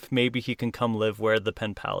asking if maybe he can come live where the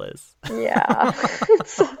pen pal is. Yeah.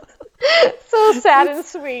 So sad and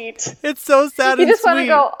sweet. It's so sad and sweet. You just want to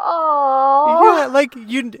go, oh. Yeah, like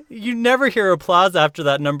you never hear applause after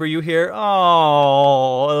that number. You hear,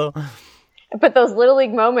 oh. But those Little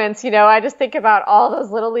League moments, I just think about all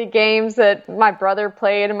those Little League games that my brother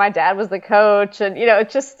played and my dad was the coach. And,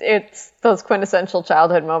 it's those quintessential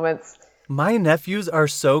childhood moments. My nephews are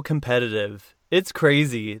so competitive. It's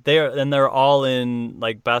crazy. They're all in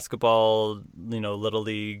like basketball, Little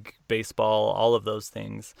League, baseball, all of those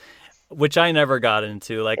things, which I never got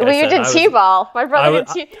into. Like you did T-ball. My brother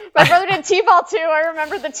did T-ball too. I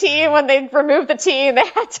remember the tee when they removed the tee, they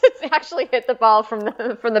had to actually hit the ball from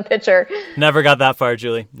the pitcher. Never got that far,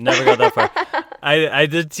 Julie. Never got that far. I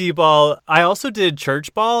did T-ball. I also did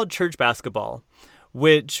church basketball,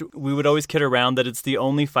 which we would always kid around that it's the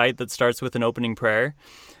only fight that starts with an opening prayer.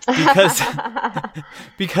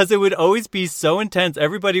 Because it would always be so intense.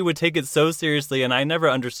 Everybody would take it so seriously, and I never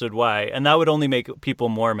understood why. And that would only make people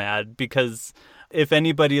more mad, because if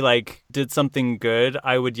anybody did something good,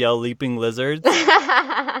 I would yell "leaping lizards."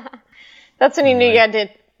 That's when you knew you had to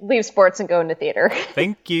leave sports and go into theater.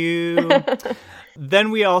 Thank you. Then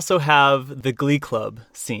we also have the Glee Club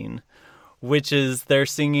scene, which is they're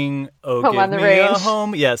singing "Oh, Home Give on the Me Range." a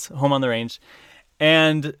Home." Yes, Home on the Range.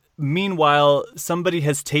 And meanwhile, somebody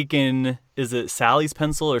has taken, is it Sally's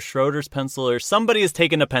pencil or Schroeder's pencil, or somebody has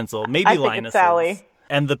taken a pencil, maybe I think Linus's. it's Sally.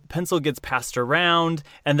 And the pencil gets passed around,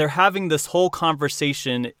 and they're having this whole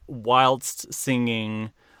conversation whilst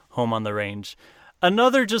singing Home on the Range.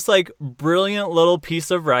 Another just brilliant little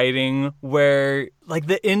piece of writing where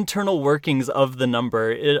the internal workings of the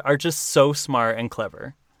number are just so smart and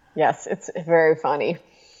clever. Yes, it's very funny.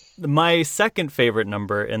 My second favorite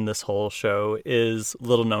number in this whole show is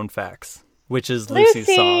Little Known Facts, which is Lucy's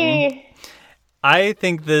song. I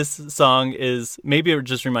think this song is, maybe it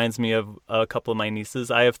just reminds me of a couple of my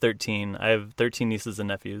nieces. I have 13. I have 13 nieces and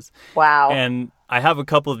nephews. Wow. And I have a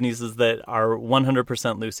couple of nieces that are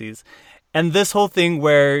 100% Lucy's. And this whole thing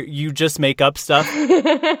where you just make up stuff.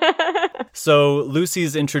 So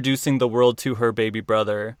Lucy's introducing the world to her baby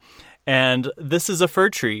brother. And this is a fir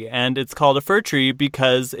tree, and it's called a fir tree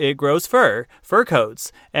because it grows fur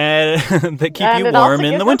coats, and that keep you warm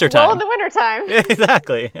in the wintertime. In the wintertime.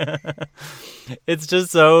 Exactly. It's just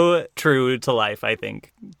so true to life, I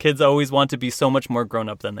think. Kids always want to be so much more grown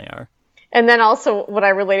up than they are. And then also what I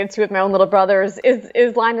related to with my own little brothers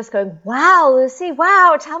is Linus going, "Wow, Lucy,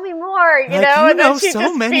 wow, tell me more," you know? And then she so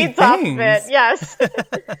just many feeds off things. of it. Yes.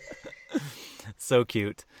 So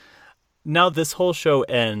cute. Now this whole show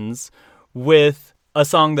ends with a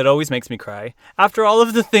song that always makes me cry. After all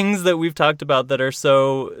of the things that we've talked about that are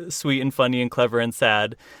so sweet and funny and clever and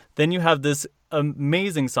sad, then you have this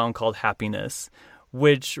amazing song called Happiness,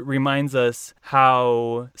 which reminds us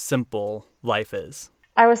how simple life is.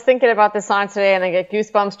 I was thinking about this song today and I get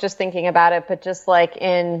goosebumps just thinking about it, but just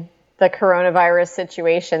in the coronavirus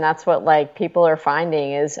situation, that's what people are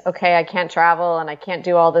finding is, okay, I can't travel and I can't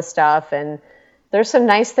do all this stuff, and there's some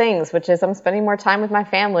nice things, which is I'm spending more time with my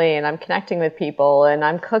family and I'm connecting with people and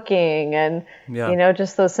I'm cooking and,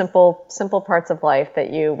 just those simple parts of life that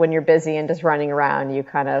when you're busy and just running around, you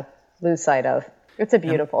kind of lose sight of. It's a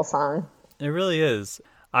beautiful song. It really is.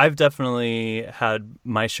 I've definitely had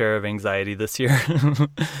my share of anxiety this year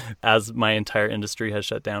as my entire industry has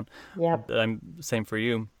shut down. Yep. Same for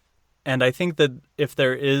you. And I think that if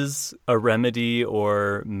there is a remedy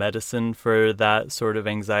or medicine for that sort of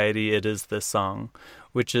anxiety, it is this song,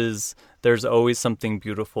 which is there's always something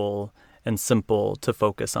beautiful and simple to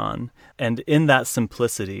focus on. And in that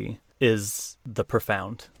simplicity is the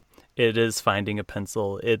profound. It is finding a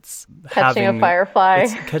pencil. It's catching a firefly.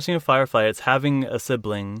 It's catching a firefly. It's having a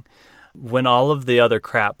sibling. When all of the other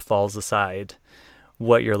crap falls aside,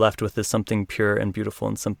 what you're left with is something pure and beautiful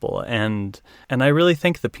and simple. And I really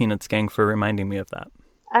thank the Peanuts gang for reminding me of that.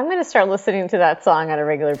 I'm going to start listening to that song on a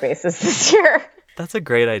regular basis this year. That's a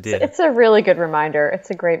great idea. It's a really good reminder. It's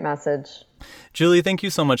a great message. Julie, thank you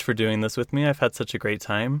so much for doing this with me. I've had such a great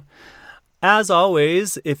time. As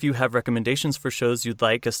always, if you have recommendations for shows you'd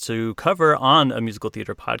like us to cover on a musical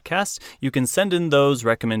theater podcast, you can send in those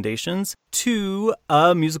recommendations to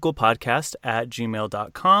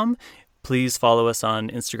amusicalpodcast@gmail.com. Please follow us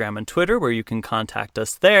on Instagram and Twitter, where you can contact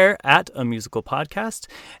us there at A Musical Podcast.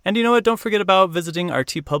 And you know what? Don't forget about visiting our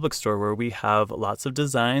TeePublic store, where we have lots of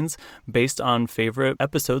designs based on favorite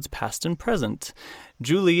episodes, past and present.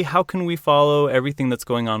 Julie, how can we follow everything that's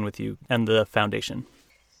going on with you and the foundation?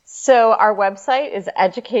 So our website is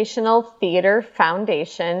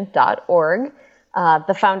educationaltheaterfoundation.org.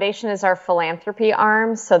 The foundation is our philanthropy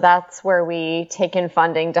arm, so that's where we take in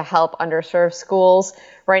funding to help underserved schools.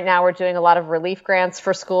 Right now we're doing a lot of relief grants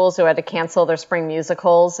for schools who had to cancel their spring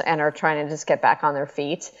musicals and are trying to just get back on their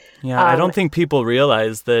feet. Yeah, I don't think people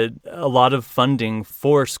realize that a lot of funding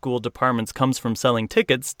for school departments comes from selling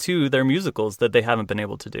tickets to their musicals that they haven't been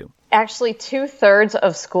able to do. Actually, 2/3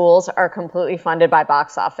 of schools are completely funded by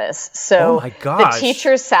box office. So oh my gosh. The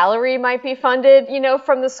teacher's salary might be funded,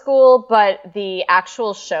 from the school, but the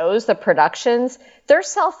actual shows, the productions, they're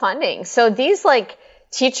self-funding. So these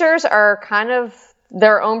teachers are kind of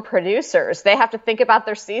their own producers. They have to think about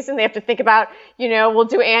their season. They have to think about, we'll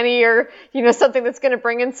do Annie or, something that's going to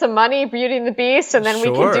bring in some money, Beauty and the Beast, and then we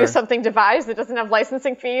can do something devised that doesn't have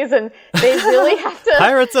licensing fees. And they really have to...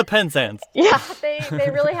 Pirates of Penzance. Yeah, they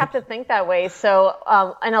really have to think that way. So,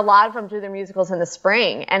 and a lot of them do their musicals in the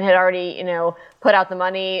spring and had already, put out the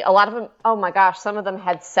money. A lot of them, oh my gosh, some of them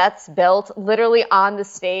had sets built literally on the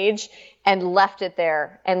stage and left it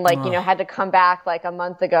there and had to come back a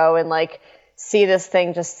month ago and see this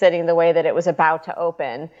thing just sitting the way that it was about to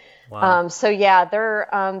open. Wow. So yeah,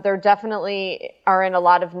 they're definitely are in a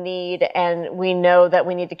lot of need, and we know that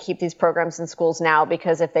we need to keep these programs in schools now,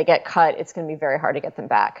 because if they get cut, it's going to be very hard to get them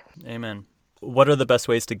back. Amen. What are the best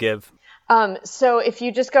ways to give? So if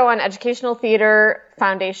you just go on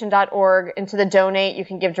educationaltheaterfoundation.org into the donate, you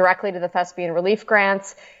can give directly to the Thespian Relief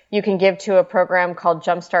Grants. You can give to a program called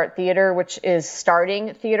Jumpstart Theater, which is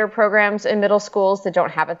starting theater programs in middle schools that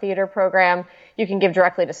don't have a theater program. You can give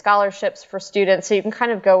directly to scholarships for students. So you can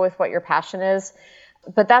kind of go with what your passion is.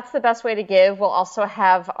 But that's the best way to give. We'll also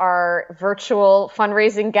have our virtual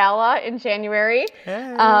fundraising gala in January.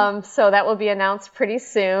 Hey. So that will be announced pretty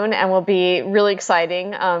soon and will be really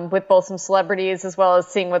exciting with both some celebrities as well as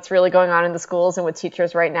seeing what's really going on in the schools and with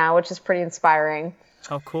teachers right now, which is pretty inspiring.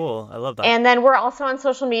 Oh, cool. I love that. And then we're also on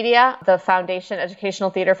social media. The foundation, Educational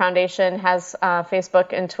Theater Foundation, has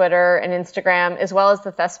Facebook and Twitter and Instagram, as well as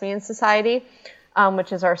the Thespian Society,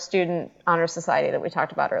 which is our student honor society that we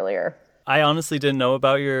talked about earlier. I honestly didn't know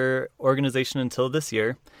about your organization until this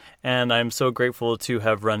year, and I'm so grateful to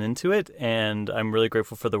have run into it, and I'm really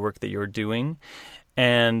grateful for the work that you're doing.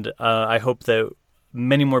 And I hope that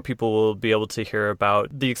many more people will be able to hear about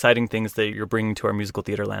the exciting things that you're bringing to our musical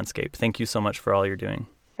theater landscape. Thank you so much for all you're doing.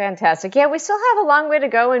 Fantastic. Yeah, we still have a long way to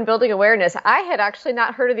go in building awareness. I had actually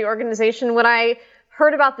not heard of the organization when I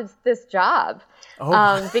heard about this job.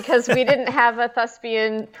 Because we didn't have a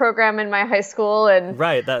thespian program in my high school, and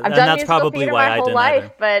right, I've done musical probably theater why my I whole didn't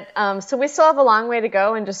life. either. But so we still have a long way to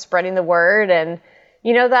go in just spreading the word, and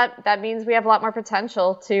that means we have a lot more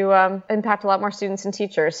potential to impact a lot more students and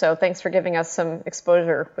teachers. So thanks for giving us some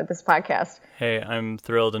exposure with this podcast. Hey, I'm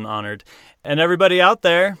thrilled and honored. And everybody out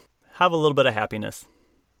there, have a little bit of happiness.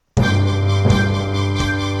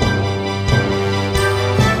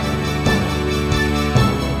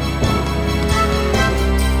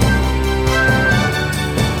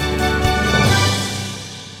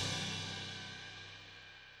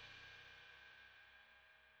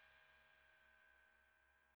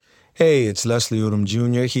 Hey, it's Leslie Odom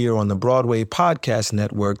Jr. here on the Broadway Podcast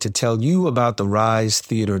Network to tell you about the Rise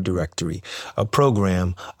Theater Directory, a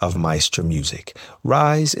program of Maestro Music.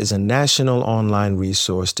 Rise is a national online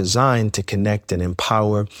resource designed to connect and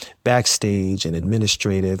empower backstage and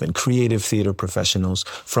administrative and creative theater professionals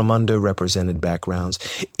from underrepresented backgrounds.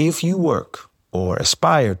 If you work or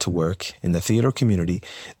aspire to work in the theater community,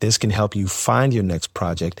 this can help you find your next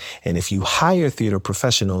project. And if you hire theater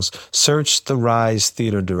professionals, search the Rise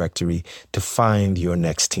Theater Directory to find your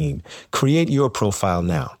next team. Create your profile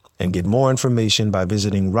now and get more information by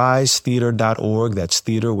visiting risetheater.org. That's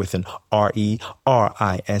theater with an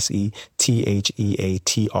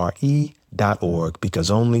RERISETHEATRE.org,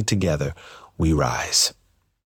 because only together we rise.